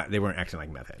weren't acting like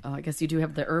meth heads. Oh, I guess you do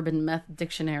have the urban meth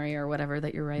dictionary or whatever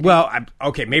that you're writing. Well,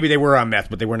 okay, maybe they were on meth,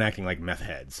 but they weren't acting like meth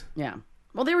heads. Yeah.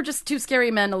 Well, they were just two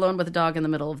scary men alone with a dog in the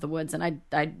middle of the woods, and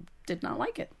I did not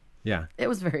like it. Yeah. It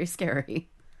was very scary.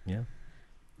 Yeah.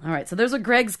 All right, so those are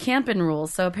Greg's camping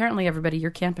rules. So apparently, everybody,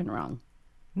 you're camping wrong.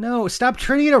 No, stop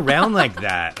turning it around like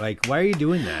that. Like, why are you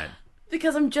doing that?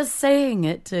 Because I'm just saying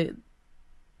it to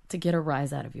get a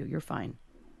rise out of you. You're fine.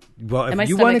 Well, And my if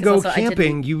you want to stomach go is also- I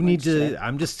camping, didn't you need like to.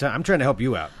 shit. I'm trying to help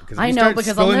you out because I you know, start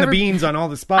because I'll spilling never- the beans on all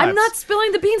the spots. I'm not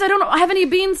spilling the beans. I don't have any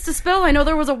beans to spill. I know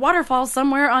there was a waterfall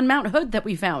somewhere on Mount Hood that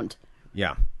we found.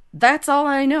 Yeah. That's all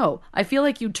I know. I feel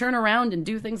like you turn around and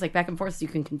do things like back and forth so you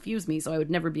can confuse me, so I would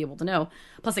never be able to know.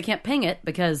 Plus, I can't ping it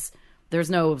because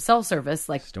there's no cell service.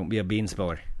 Like, Just don't be a bean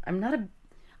spiller. I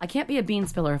can't be a bean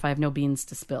spiller if I have no beans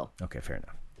to spill. Okay, fair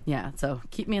enough. Yeah, so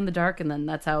keep me in the dark, and then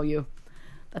that's how you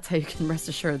can rest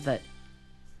assured that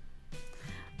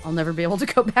I'll never be able to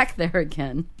go back there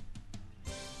again.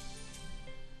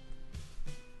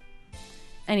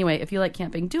 Anyway, if you like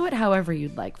camping, do it however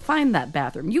you'd like. Find that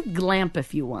bathroom. You glamp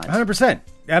if you want. 100%.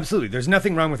 Absolutely. There's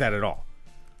nothing wrong with that at all.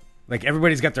 Like,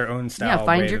 everybody's got their own style. Yeah,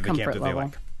 find way your that they camp comfort that they level.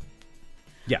 like.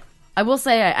 Yeah. I will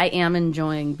say I am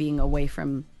enjoying being away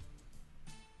from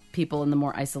people in the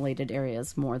more isolated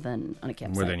areas more than on a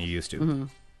campsite. More than you used to. Mm-hmm.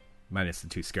 Minus the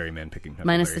two scary men picking huckleberries.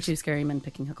 Minus the two scary men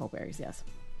picking huckleberries, yes.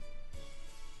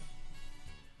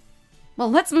 Well,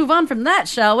 let's move on from that,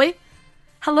 shall we?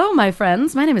 Hello, my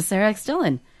friends. My name is Sarah X.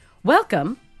 Dillon.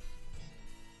 Welcome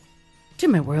to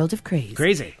my world of craze.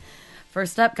 Crazy.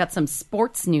 First up, got some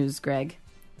sports news, Greg.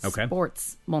 Okay.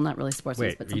 Sports. Well, not really sports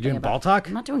news, Wait, but are you something doing about... ball talk?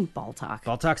 I'm not doing ball talk.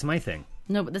 Ball talk's my thing.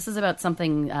 No, but this is about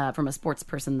something from a sports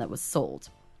person that was sold.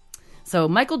 So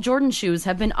Michael Jordan shoes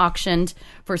have been auctioned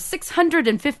for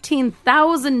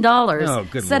 $615,000, Oh,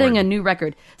 good setting Lord. a new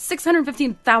record.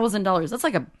 $615,000. That's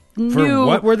like a new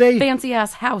what were they?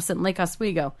 fancy-ass house in Lake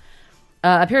Oswego.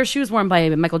 A pair of shoes worn by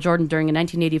Michael Jordan during a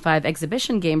 1985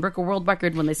 exhibition game broke a world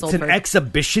record when they sold It's an for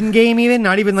exhibition game, even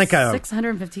not even like a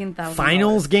 $615,000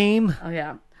 finals game. Oh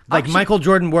yeah, Like Michael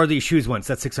Jordan wore these shoes once.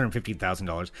 That's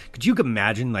 $650,000. Could you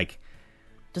imagine, like,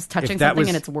 just touching if that something was-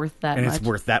 and it's worth that and much? it's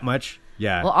worth that much?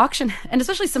 Yeah. Well, auction, and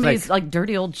especially some of like- these like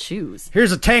dirty old shoes.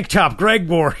 Here's a tank top Greg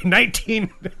wore in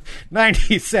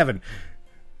 1997.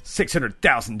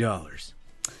 $600,000.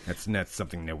 That's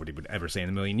something nobody would ever say in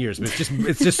a million years. But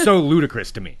it's just so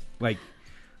ludicrous to me. Like,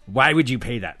 why would you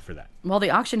pay that for that? Well,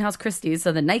 the auction house Christie's,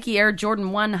 so the Nike Air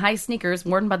Jordan 1 high sneakers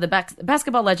worn by the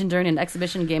basketball legend during an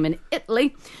exhibition game in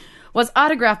Italy, was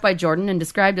autographed by Jordan and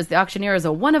described as the auctioneer as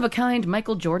a one-of-a-kind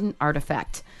Michael Jordan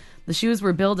artifact. The shoes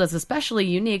were billed as especially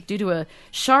unique due to a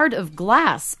shard of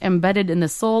glass embedded in the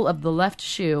sole of the left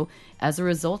shoe as a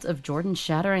result of Jordan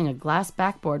shattering a glass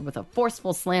backboard with a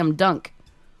forceful slam dunk.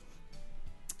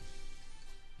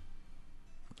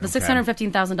 The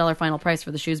 $615,000 final price for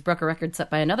the shoes broke a record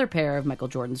set by another pair of Michael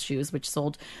Jordan's shoes, which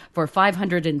sold for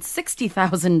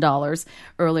 $560,000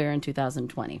 earlier in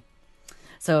 2020.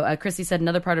 So Christie said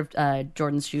another part of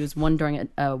Jordan's shoes, worn during a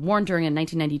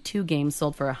 1992 game,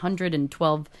 sold for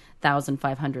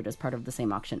 $112,500 as part of the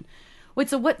same auction. Wait,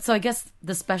 so what? So I guess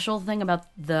the special thing about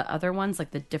the other ones, like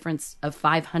the difference of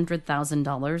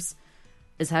 $500,000,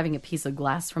 is having a piece of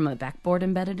glass from a backboard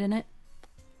embedded in it.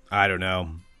 I don't know.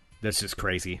 That's just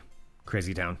crazy.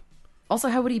 Crazy town. Also,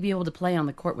 how would he be able to play on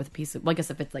the court with a piece of... Well, I guess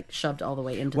if it's like shoved all the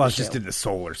way into Well, the it's shoe. just in the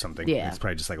sole or something. Yeah. It's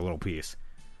probably just like a little piece.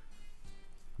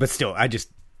 But still, I just...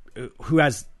 Who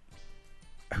does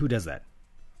that?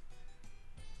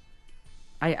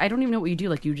 I don't even know what you do.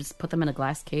 Like, you just put them in a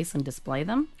glass case and display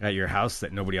them? At your house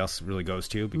that nobody else really goes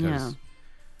to because Yeah.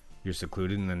 you're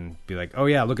secluded, and then be like, oh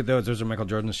yeah, look at those. Those are Michael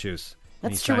Jordan's shoes.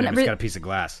 And That's he's true. trying to- Whenever- He's got a piece of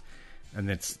glass. And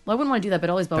it's... Well, I wouldn't want to do that, but it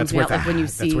always bones That's me worth out. Like when you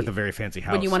see... That's worth a very fancy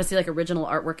house. When you want to see like original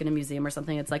artwork in a museum or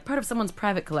something, it's like part of someone's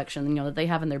private collection, you know, that they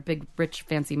have in their big, rich,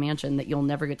 fancy mansion that you'll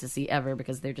never get to see ever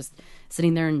because they're just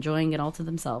sitting there enjoying it all to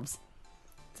themselves.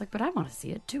 It's like, but I want to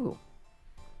see it too.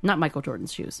 Not Michael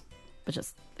Jordan's shoes, but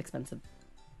just expensive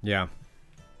Yeah.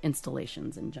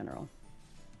 installations in general.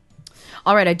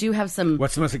 All right, I do have some...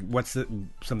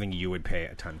 Something you would pay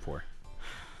a ton for?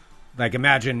 Like,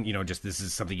 imagine, just this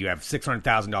is something you have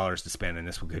 $600,000 to spend, and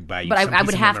this could buy you. But some I piece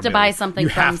would of have to memorabilia. buy something You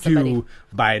from have somebody. to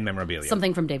buy memorabilia.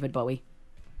 Something from David Bowie.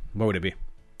 What would it be?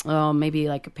 Oh, maybe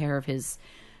like a pair of his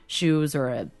shoes or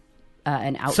an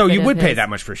outfit. So you of would pay his. that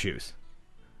much for shoes?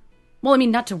 Well, I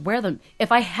mean, not to wear them.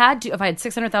 If I had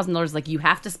 $600,000, like you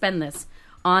have to spend this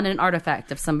on an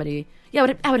artifact of somebody.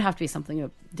 Yeah, I would have to be something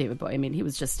of David Bowie. I mean, he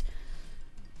was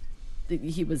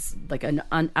like an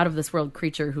out of this world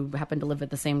creature who happened to live at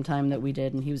the same time that we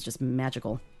did, and he was just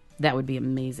magical. That would be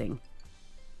amazing.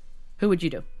 Who would you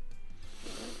do?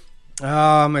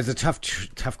 It's a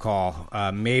tough call.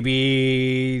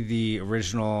 Maybe the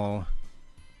original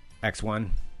X1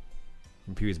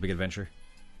 from Pee-wee's Big Adventure.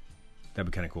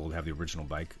 That'd be kind of cool to have the original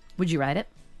bike. Would you ride it?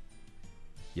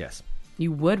 Yes.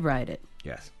 You would ride it.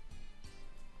 Yes.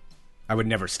 I would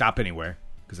never stop anywhere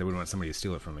because I wouldn't want somebody to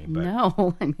steal it from me. But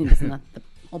No, I mean, isn't that the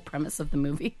whole premise of the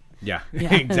movie? yeah.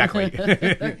 Exactly.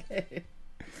 Okay.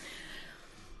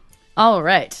 All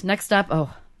right. Next up.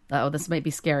 Oh, this might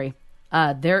be scary.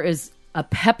 There is a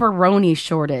pepperoni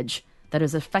shortage that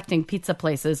is affecting pizza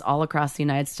places all across the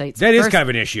United States. That is kind of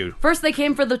an issue. First, they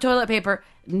came for the toilet paper.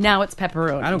 Now it's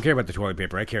pepperoni. I don't care about the toilet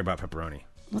paper. I care about pepperoni.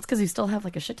 That's because you still have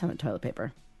like a shit ton of toilet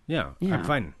paper. Yeah. I'm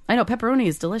fine. I know pepperoni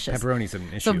is delicious. Pepperoni's an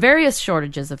issue. So various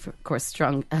shortages, of course,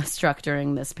 struck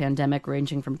during this pandemic,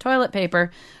 ranging from toilet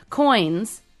paper,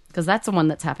 coins, because that's the one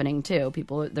that's happening too.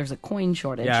 There's a coin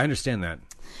shortage. Yeah, I understand that.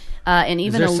 And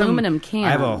even aluminum cans. I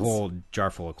have a whole jar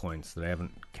full of coins that I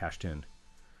haven't cashed in.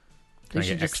 Can I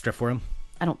get extra for them?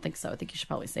 I don't think so. I think you should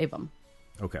probably save them.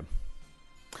 Okay.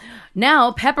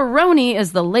 Now, pepperoni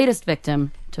is the latest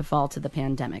victim to fall to the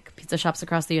pandemic. Pizza shops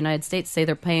across the United States say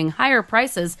they're paying higher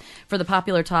prices for the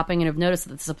popular topping and have noticed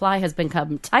that the supply has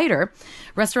become tighter.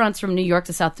 Restaurants from New York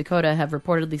to South Dakota have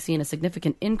reportedly seen a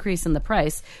significant increase in the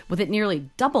price, with it nearly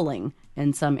doubling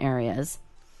in some areas.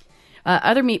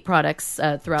 Other meat products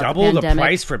throughout the pandemic... Double the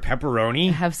price for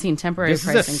pepperoni? ...have seen temporary price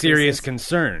price This is a serious increases.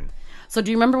 concern. So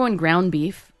do you remember when ground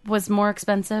beef was more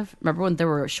expensive? Remember when there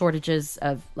were shortages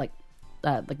of like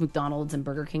McDonald's and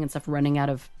Burger King and stuff running out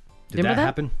of... Did that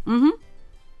happen? Mm-hmm.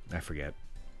 I forget.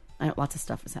 I know lots of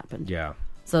stuff has happened. Yeah.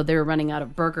 So they were running out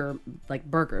of burgers, like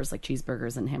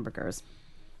cheeseburgers and hamburgers.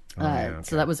 Okay.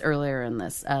 So that was earlier in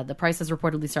this. The prices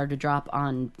reportedly started to drop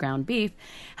on ground beef.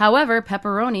 However,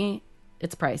 pepperoni,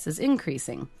 its price is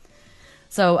increasing.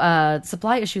 So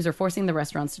supply issues are forcing the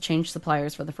restaurants to change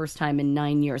suppliers for the first time in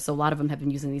 9 years. So a lot of them have been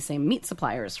using these same meat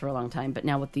suppliers for a long time. But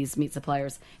now with these meat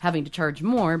suppliers having to charge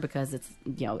more because it's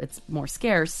more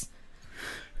scarce.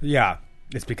 Yeah,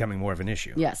 it's becoming more of an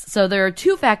issue. Yes. So there are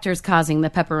 2 factors causing the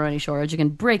pepperoni shortage. Again,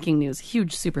 breaking news,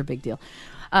 huge, super big deal.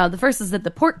 The first is that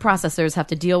the pork processors have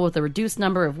to deal with a reduced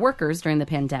number of workers during the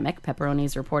pandemic. Pepperoni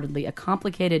is reportedly a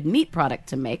complicated meat product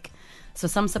to make. So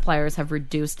some suppliers have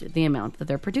reduced the amount that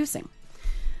they're producing.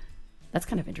 That's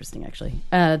kind of interesting, actually.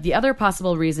 The other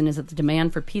possible reason is that the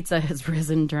demand for pizza has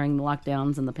risen during the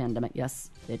lockdowns and the pandemic. Yes,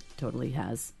 it totally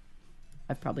has.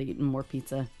 I've probably eaten more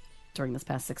pizza during this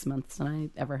past 6 months than I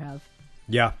ever have.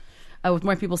 Yeah. With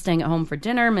more people staying at home for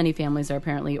dinner, many families are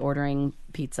apparently ordering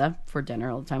pizza for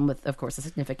dinner all the time, with, of course, a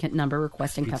significant number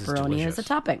requesting pepperoni as a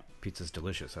topping. Pizza's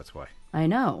delicious, that's why. I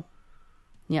know.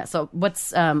 Yeah, so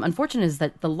what's unfortunate is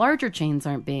that the larger chains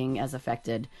aren't being as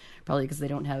affected, probably because they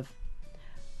don't have...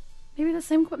 Maybe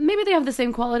they have the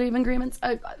same quality of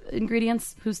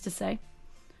ingredients. Who's to say?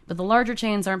 But the larger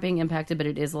chains aren't being impacted. But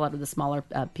it is a lot of the smaller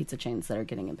pizza chains that are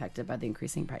getting impacted by the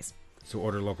increasing price. So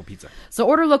order local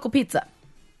pizza.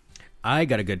 I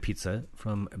got a good pizza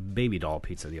from Baby Doll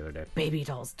Pizza the other day. Baby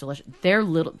Doll's delicious. They're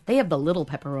little. They have the little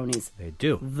pepperonis. They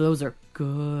do. Those are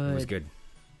good. It was good.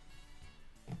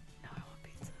 Now I want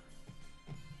pizza.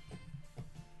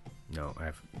 No,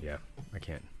 I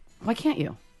can't. Why can't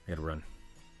you? I gotta run.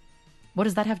 What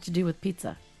does that have to do with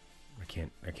pizza? I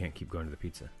can't keep going to the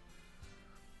pizza.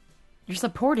 You're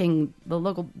supporting the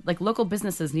local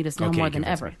businesses need us now more than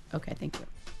ever. Me. Okay, thank you.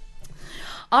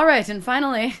 All right, and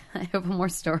finally, I have one more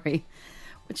story,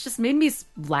 which just made me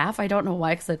laugh. I don't know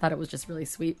why, because I thought it was just really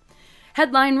sweet.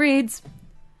 Headline reads,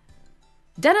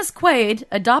 Dennis Quaid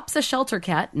adopts a shelter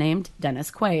cat named Dennis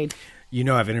Quaid. You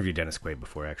know, I've interviewed Dennis Quaid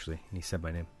before, actually, and he said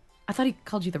my name. I thought he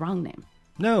called you the wrong name.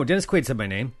 No, Dennis Quaid said my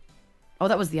name. Oh,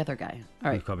 that was the other guy.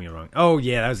 All right. He called me wrong. Oh,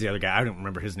 yeah, that was the other guy. I don't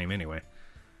remember his name anyway.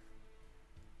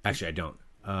 Actually, I don't.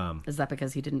 Is that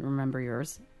because he didn't remember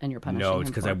yours and you're punishing him? No,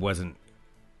 it's because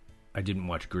I didn't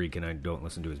watch Greek and I don't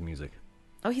listen to his music.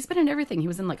 Oh, he's been in everything. He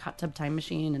was in like Hot Tub Time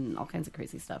Machine and all kinds of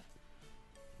crazy stuff.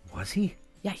 Was he?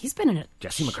 Yeah, he's been in it.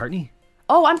 Jesse McCartney?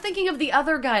 Oh, I'm thinking of the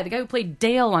other guy, the guy who played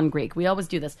Dale on Greek. We always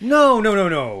do this. No.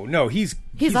 He's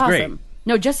awesome. Great.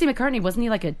 No, Jesse McCartney, wasn't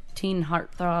he like a teen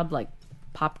heartthrob, like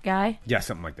pop guy? Yeah,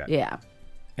 something like that. Yeah.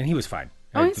 And he was fine.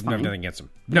 Oh, he's I fine. have nothing against him.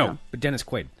 No, Yeah. but Dennis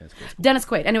Quaid. Dennis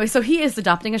Quaid. Anyway, so he is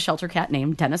adopting a shelter cat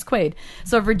named Dennis Quaid.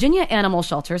 So a Virginia animal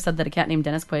shelter said that a cat named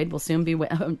Dennis Quaid will soon be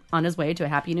on his way to a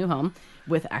happy new home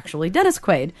with actually Dennis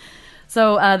Quaid.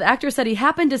 So the actor said he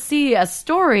happened to see a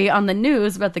story on the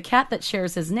news about the cat that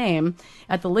shares his name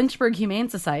at the Lynchburg Humane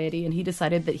Society, and he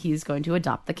decided that he's going to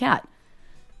adopt the cat.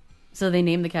 So they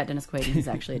named the cat Dennis Quaid, and he's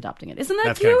actually adopting it. Isn't that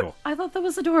That's cute? kinda cool. I thought that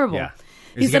was adorable. Yeah.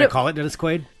 Is he going to call it Dennis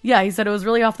Quaid? Yeah, he said it was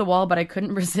really off the wall, but I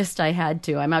couldn't resist. I had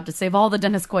to. I'm out to save all the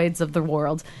Dennis Quaids of the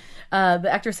world. The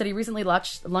actor said he recently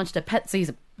launched a pet. So he's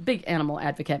a big animal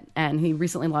advocate, and he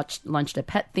recently launched a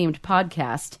pet-themed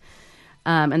podcast.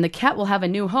 And the cat will have a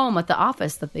new home at the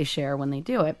office that they share when they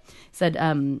do it. Said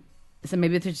so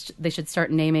maybe they should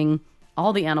start naming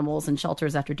all the animals in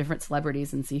shelters after different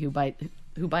celebrities and see who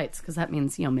bites, because that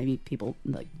means maybe people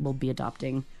will be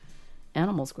adopting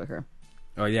animals quicker.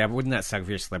 Oh yeah, but wouldn't that suck if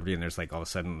you're a celebrity and there's all of a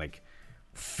sudden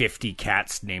 50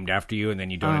 cats named after you, and then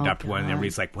you don't adopt one, and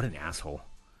everybody's like, "What an asshole!"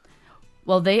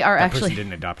 Well, they are that person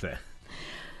didn't adopt that.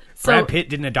 So, Brad Pitt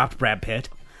didn't adopt Brad Pitt.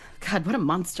 God, what a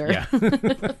monster!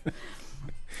 Yeah.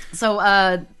 So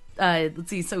let's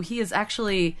see. So he is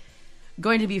actually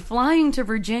going to be flying to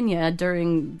Virginia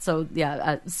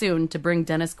soon to bring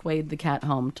Dennis Quaid the cat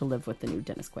home to live with the new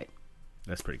Dennis Quaid.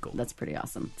 That's pretty cool. That's pretty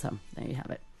awesome. So there you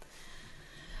have it.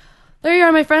 There you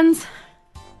are, my friends.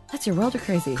 That's your world of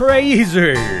crazy.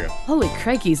 Crazy! Holy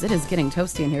crikeys, it is getting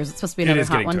toasty in here. Is it supposed to be another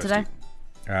hot one today?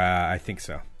 I think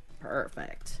so.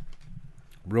 Perfect.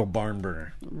 Real barn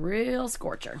burner. Real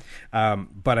scorcher.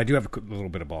 But I do have a little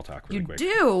bit of ball talk really quick. You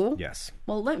do? Yes.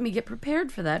 Well, let me get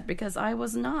prepared for that, because I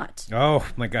was not. Oh,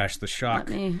 my gosh, the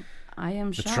shock. I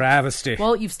am shocked. The travesty.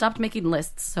 Well, you've stopped making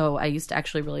lists, so I used to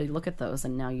actually really look at those,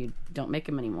 and now you don't make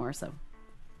them anymore, so...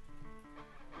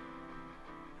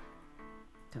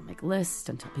 Don't make lists.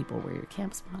 Don't tell people where your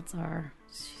camp spots are.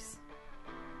 Jeez.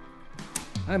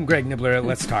 I'm Greg Nibbler.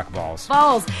 Let's talk balls.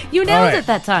 Balls. You nailed it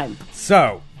that time.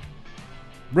 So,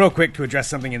 real quick to address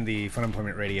something in the Fun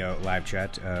Employment Radio live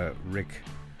chat, Rick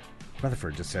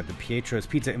Rutherford just said the Pietro's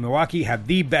Pizza in Milwaukee have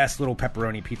the best little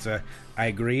pepperoni pizza. I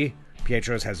agree.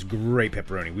 Pietro's has great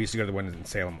pepperoni. We used to go to the one in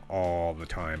Salem all the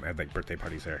time. I had birthday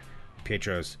parties there.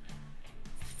 Pietro's,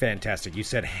 fantastic. You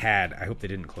said had. I hope they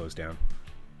didn't close down.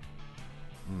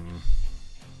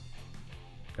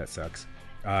 That sucks.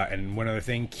 And one other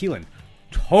thing, Keelan,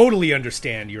 totally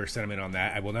understand your sentiment on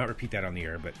that. I will not repeat that on the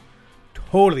air, but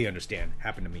totally understand.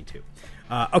 Happened to me too.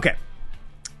 Okay.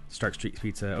 Stark Street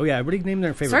Pizza. Oh yeah, everybody named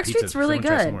their favorite Stark pizza. Street's really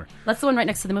good. That's the one right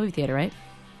next to the movie theater, right?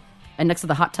 And next to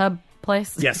the hot tub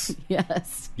place? Yes.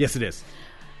 Yes. Yes, it is.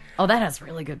 Oh, that has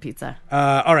really good pizza.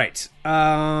 All right.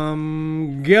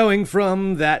 Going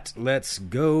from that, let's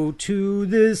go to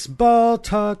this ball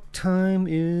talk. Time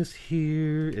is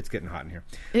here. It's getting hot in here.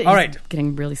 All right.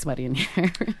 Getting really sweaty in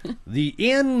here. The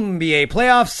NBA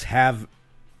playoffs have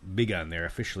begun. They're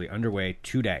officially underway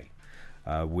today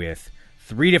with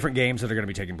 3 different games that are going to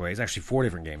be taking place. Actually, 4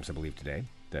 different games, I believe, today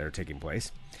that are taking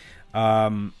place.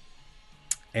 And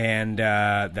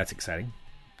that's exciting.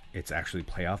 It's actually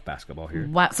playoff basketball here.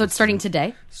 Wow. So it's starting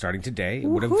today? Starting today. It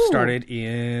would have started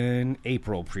in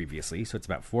April previously, so it's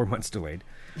about 4 months delayed.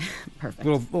 Perfect.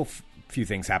 Little few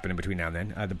things happen in between now and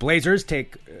then. The Blazers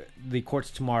take the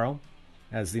courts tomorrow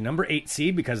as the number 8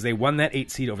 seed because they won that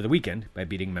 8 seed over the weekend by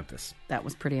beating Memphis. That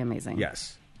was pretty amazing.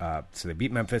 Yes. So they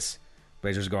beat Memphis.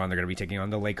 Blazers go on. They're going to be taking on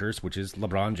the Lakers, which is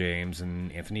LeBron James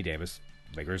and Anthony Davis.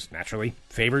 Lakers, naturally,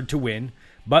 favored to win.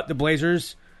 But the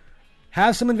Blazers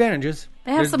have some advantages.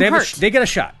 They have some heart. They get a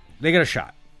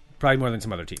shot. Probably more than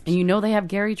some other teams. And you know they have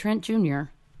Gary Trent Jr.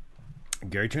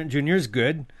 Gary Trent Jr. is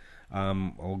good.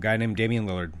 Old guy named Damian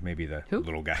Lillard, maybe the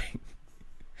little guy.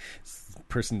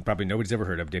 Person probably nobody's ever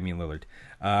heard of, Damian Lillard.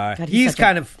 God, he's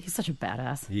such a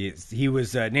badass. He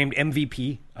was named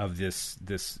MVP of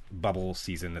this bubble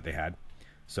season that they had.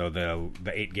 So the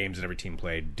 8 games that every team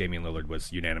played, Damian Lillard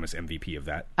was unanimous MVP of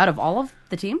that. Out of all of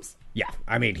the teams? Yeah,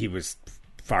 I mean he was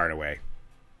far and away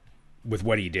with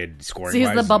what he did scoring. So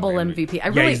he's the bubble MVP.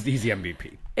 He's the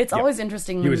MVP. It's always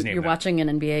interesting when you're watching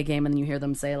an NBA game and you hear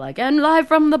them say like, "And live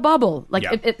from the bubble." Like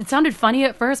it sounded funny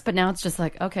at first, but now it's just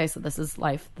like, okay, so this is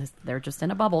life. They're just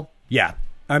in a bubble. Yeah,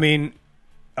 I mean,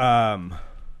 Devin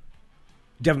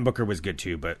Booker was good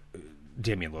too, but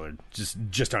Damian Lillard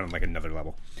just on like another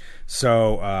level.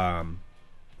 So,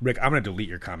 Rick, I'm gonna delete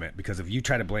your comment because if you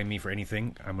try to blame me for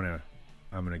anything, I'm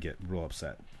gonna get real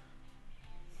upset.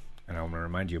 And I want to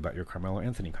remind you about your Carmelo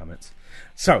Anthony comments.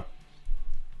 So,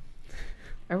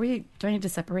 do I need to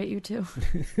separate you two?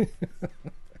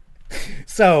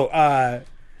 So,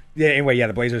 anyway,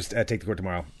 the Blazers take the court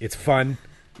tomorrow. It's fun.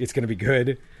 It's going to be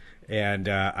good. And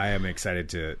I'm excited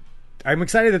that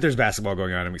there's basketball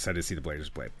going on. I'm excited to see the Blazers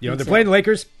play. They're playing the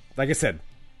Lakers. Like I said,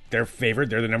 they're favored.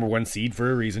 They're the number 1 seed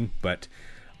for a reason. But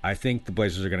I think the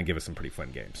Blazers are going to give us some pretty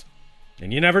fun games.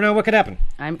 And you never know what could happen.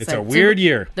 It's a weird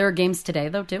year. There are games today,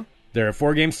 though, too? There are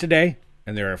 4 games today,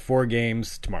 and there are 4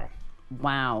 games tomorrow.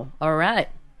 Wow. All right.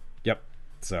 Yep.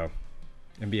 So,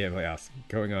 NBA playoffs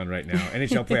going on right now.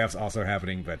 NHL playoffs also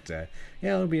happening, but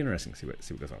it'll be interesting to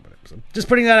see what goes on with it. So, just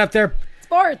putting that out there.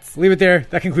 Sports. Leave it there.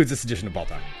 That concludes this edition of Ball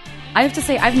Talk. I have to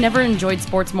say, I've never enjoyed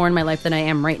sports more in my life than I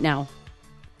am right now.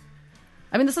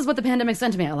 I mean, this is what the pandemic's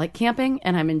done to me. I like camping,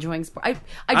 and I'm enjoying sport.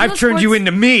 I've turned you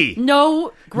into me.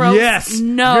 No, gross. Yes.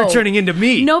 No. You're turning into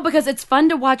me. No, because it's fun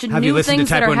to watch new things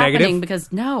that are happening.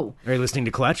 Because no. Are you listening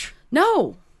to Clutch?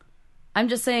 No. I'm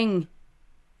just saying.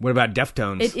 What about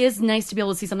Deftones? It is nice to be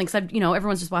able to see something. Because,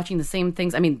 everyone's just watching the same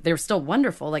things. I mean, they're still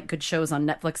wonderful, like good shows on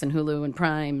Netflix and Hulu and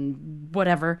Prime,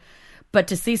 whatever. But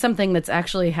to see something that's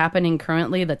actually happening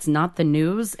currently that's not the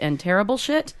news and terrible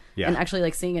shit, and actually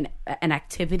like seeing an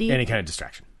activity. Any kind of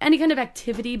distraction. Any kind of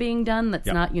activity being done that's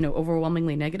not,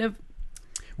 overwhelmingly negative.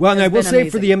 Well, and I will say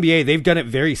for the NBA, they've done it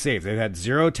very safe. They've had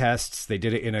 0 tests. They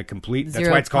did it in a complete... That's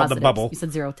why it's called the bubble. You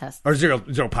said 0 tests. Or zero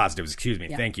positives, excuse me.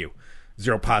 Yeah. Thank you.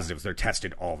 0 positives. They're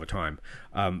tested all the time.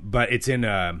 But it's in...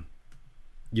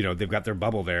 they've got their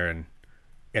bubble there, and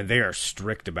they are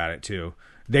strict about it, too.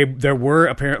 There were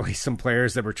apparently some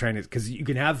players that were trying to... Because you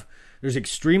can have... There's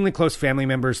extremely close family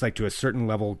members, like to a certain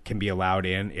level, can be allowed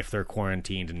in if they're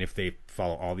quarantined and if they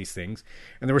follow all these things.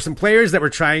 And there were some players that were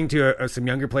trying to, some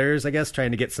younger players, I guess, trying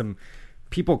to get some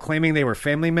people claiming they were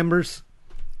family members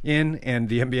in. And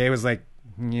the NBA was like,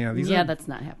 that's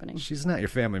not happening. She's not your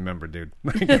family member, dude.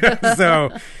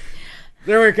 So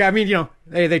there were,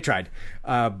 they tried.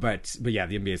 But yeah,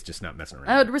 the NBA is just not messing around.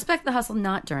 I would respect the hustle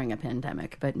not during a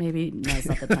pandemic, but maybe now's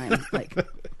not the time.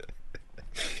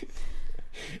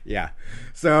 Yeah.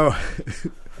 So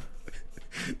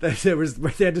they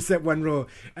had to set one rule. It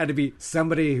had to be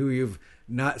somebody who you've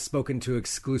not spoken to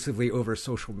exclusively over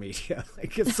social media.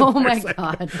 Oh my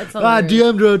God. That's hilarious.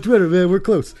 DM'd her on Twitter, man. We're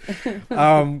close.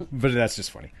 But that's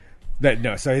just funny.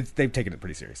 So they've taken it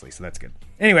pretty seriously, so that's good.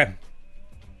 Anyway,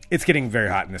 it's getting very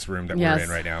hot in this room that we're in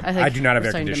right now. I do not have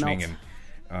air conditioning,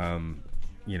 and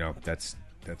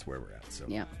that's where we're at. So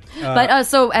Yeah. But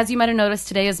so as you might have noticed,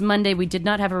 today is Monday. We did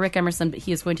not have a Rick Emerson, but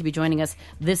he is going to be joining us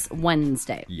this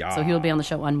Wednesday. Yeah. So he will be on the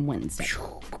show on Wednesday.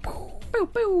 Boo,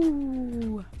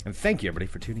 boo. And thank you, everybody,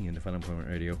 for tuning in to Fun Employment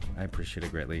Radio. I appreciate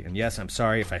it greatly. And yes, I'm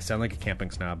sorry if I sound like a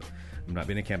camping snob. I'm not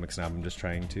being a camping snob. I'm just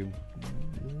trying to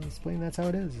explain that's how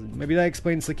it is. Maybe that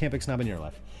explains the camping snob in your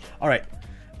life. All right.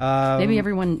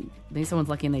 Maybe someone's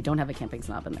lucky and they don't have a camping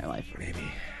snob in their life. Maybe.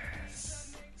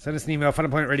 Send us an email,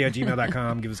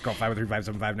 funemploymentradio@gmail.com. Give us a call,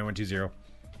 503-575-9120.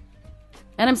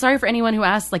 And I'm sorry for anyone who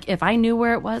asked, like, if I knew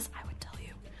where it was, I would tell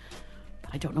you.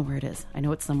 But I don't know where it is. I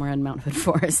know it's somewhere in Mount Hood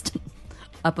Forest.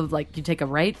 Up of, like, you take a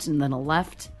right and then a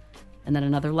left, and then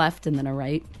another left and then a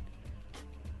right.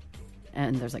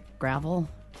 And there's, like, gravel.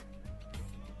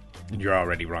 You're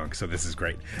already wrong, so this is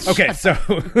great. Okay, so...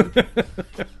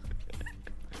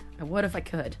 I would if I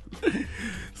could.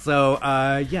 So,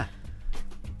 yeah.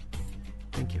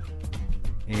 Thank you.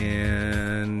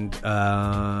 And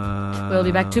we'll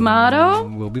be back tomorrow.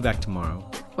 We'll be back tomorrow.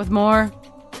 With more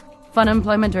Fun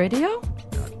Employment Radio.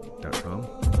 .com.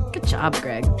 Good job,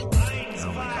 Greg.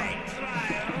 Oh my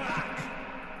God.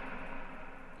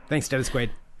 Thanks, Dennis Quaid.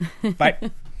 Bye.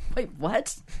 Wait,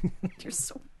 what? You're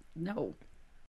so... No.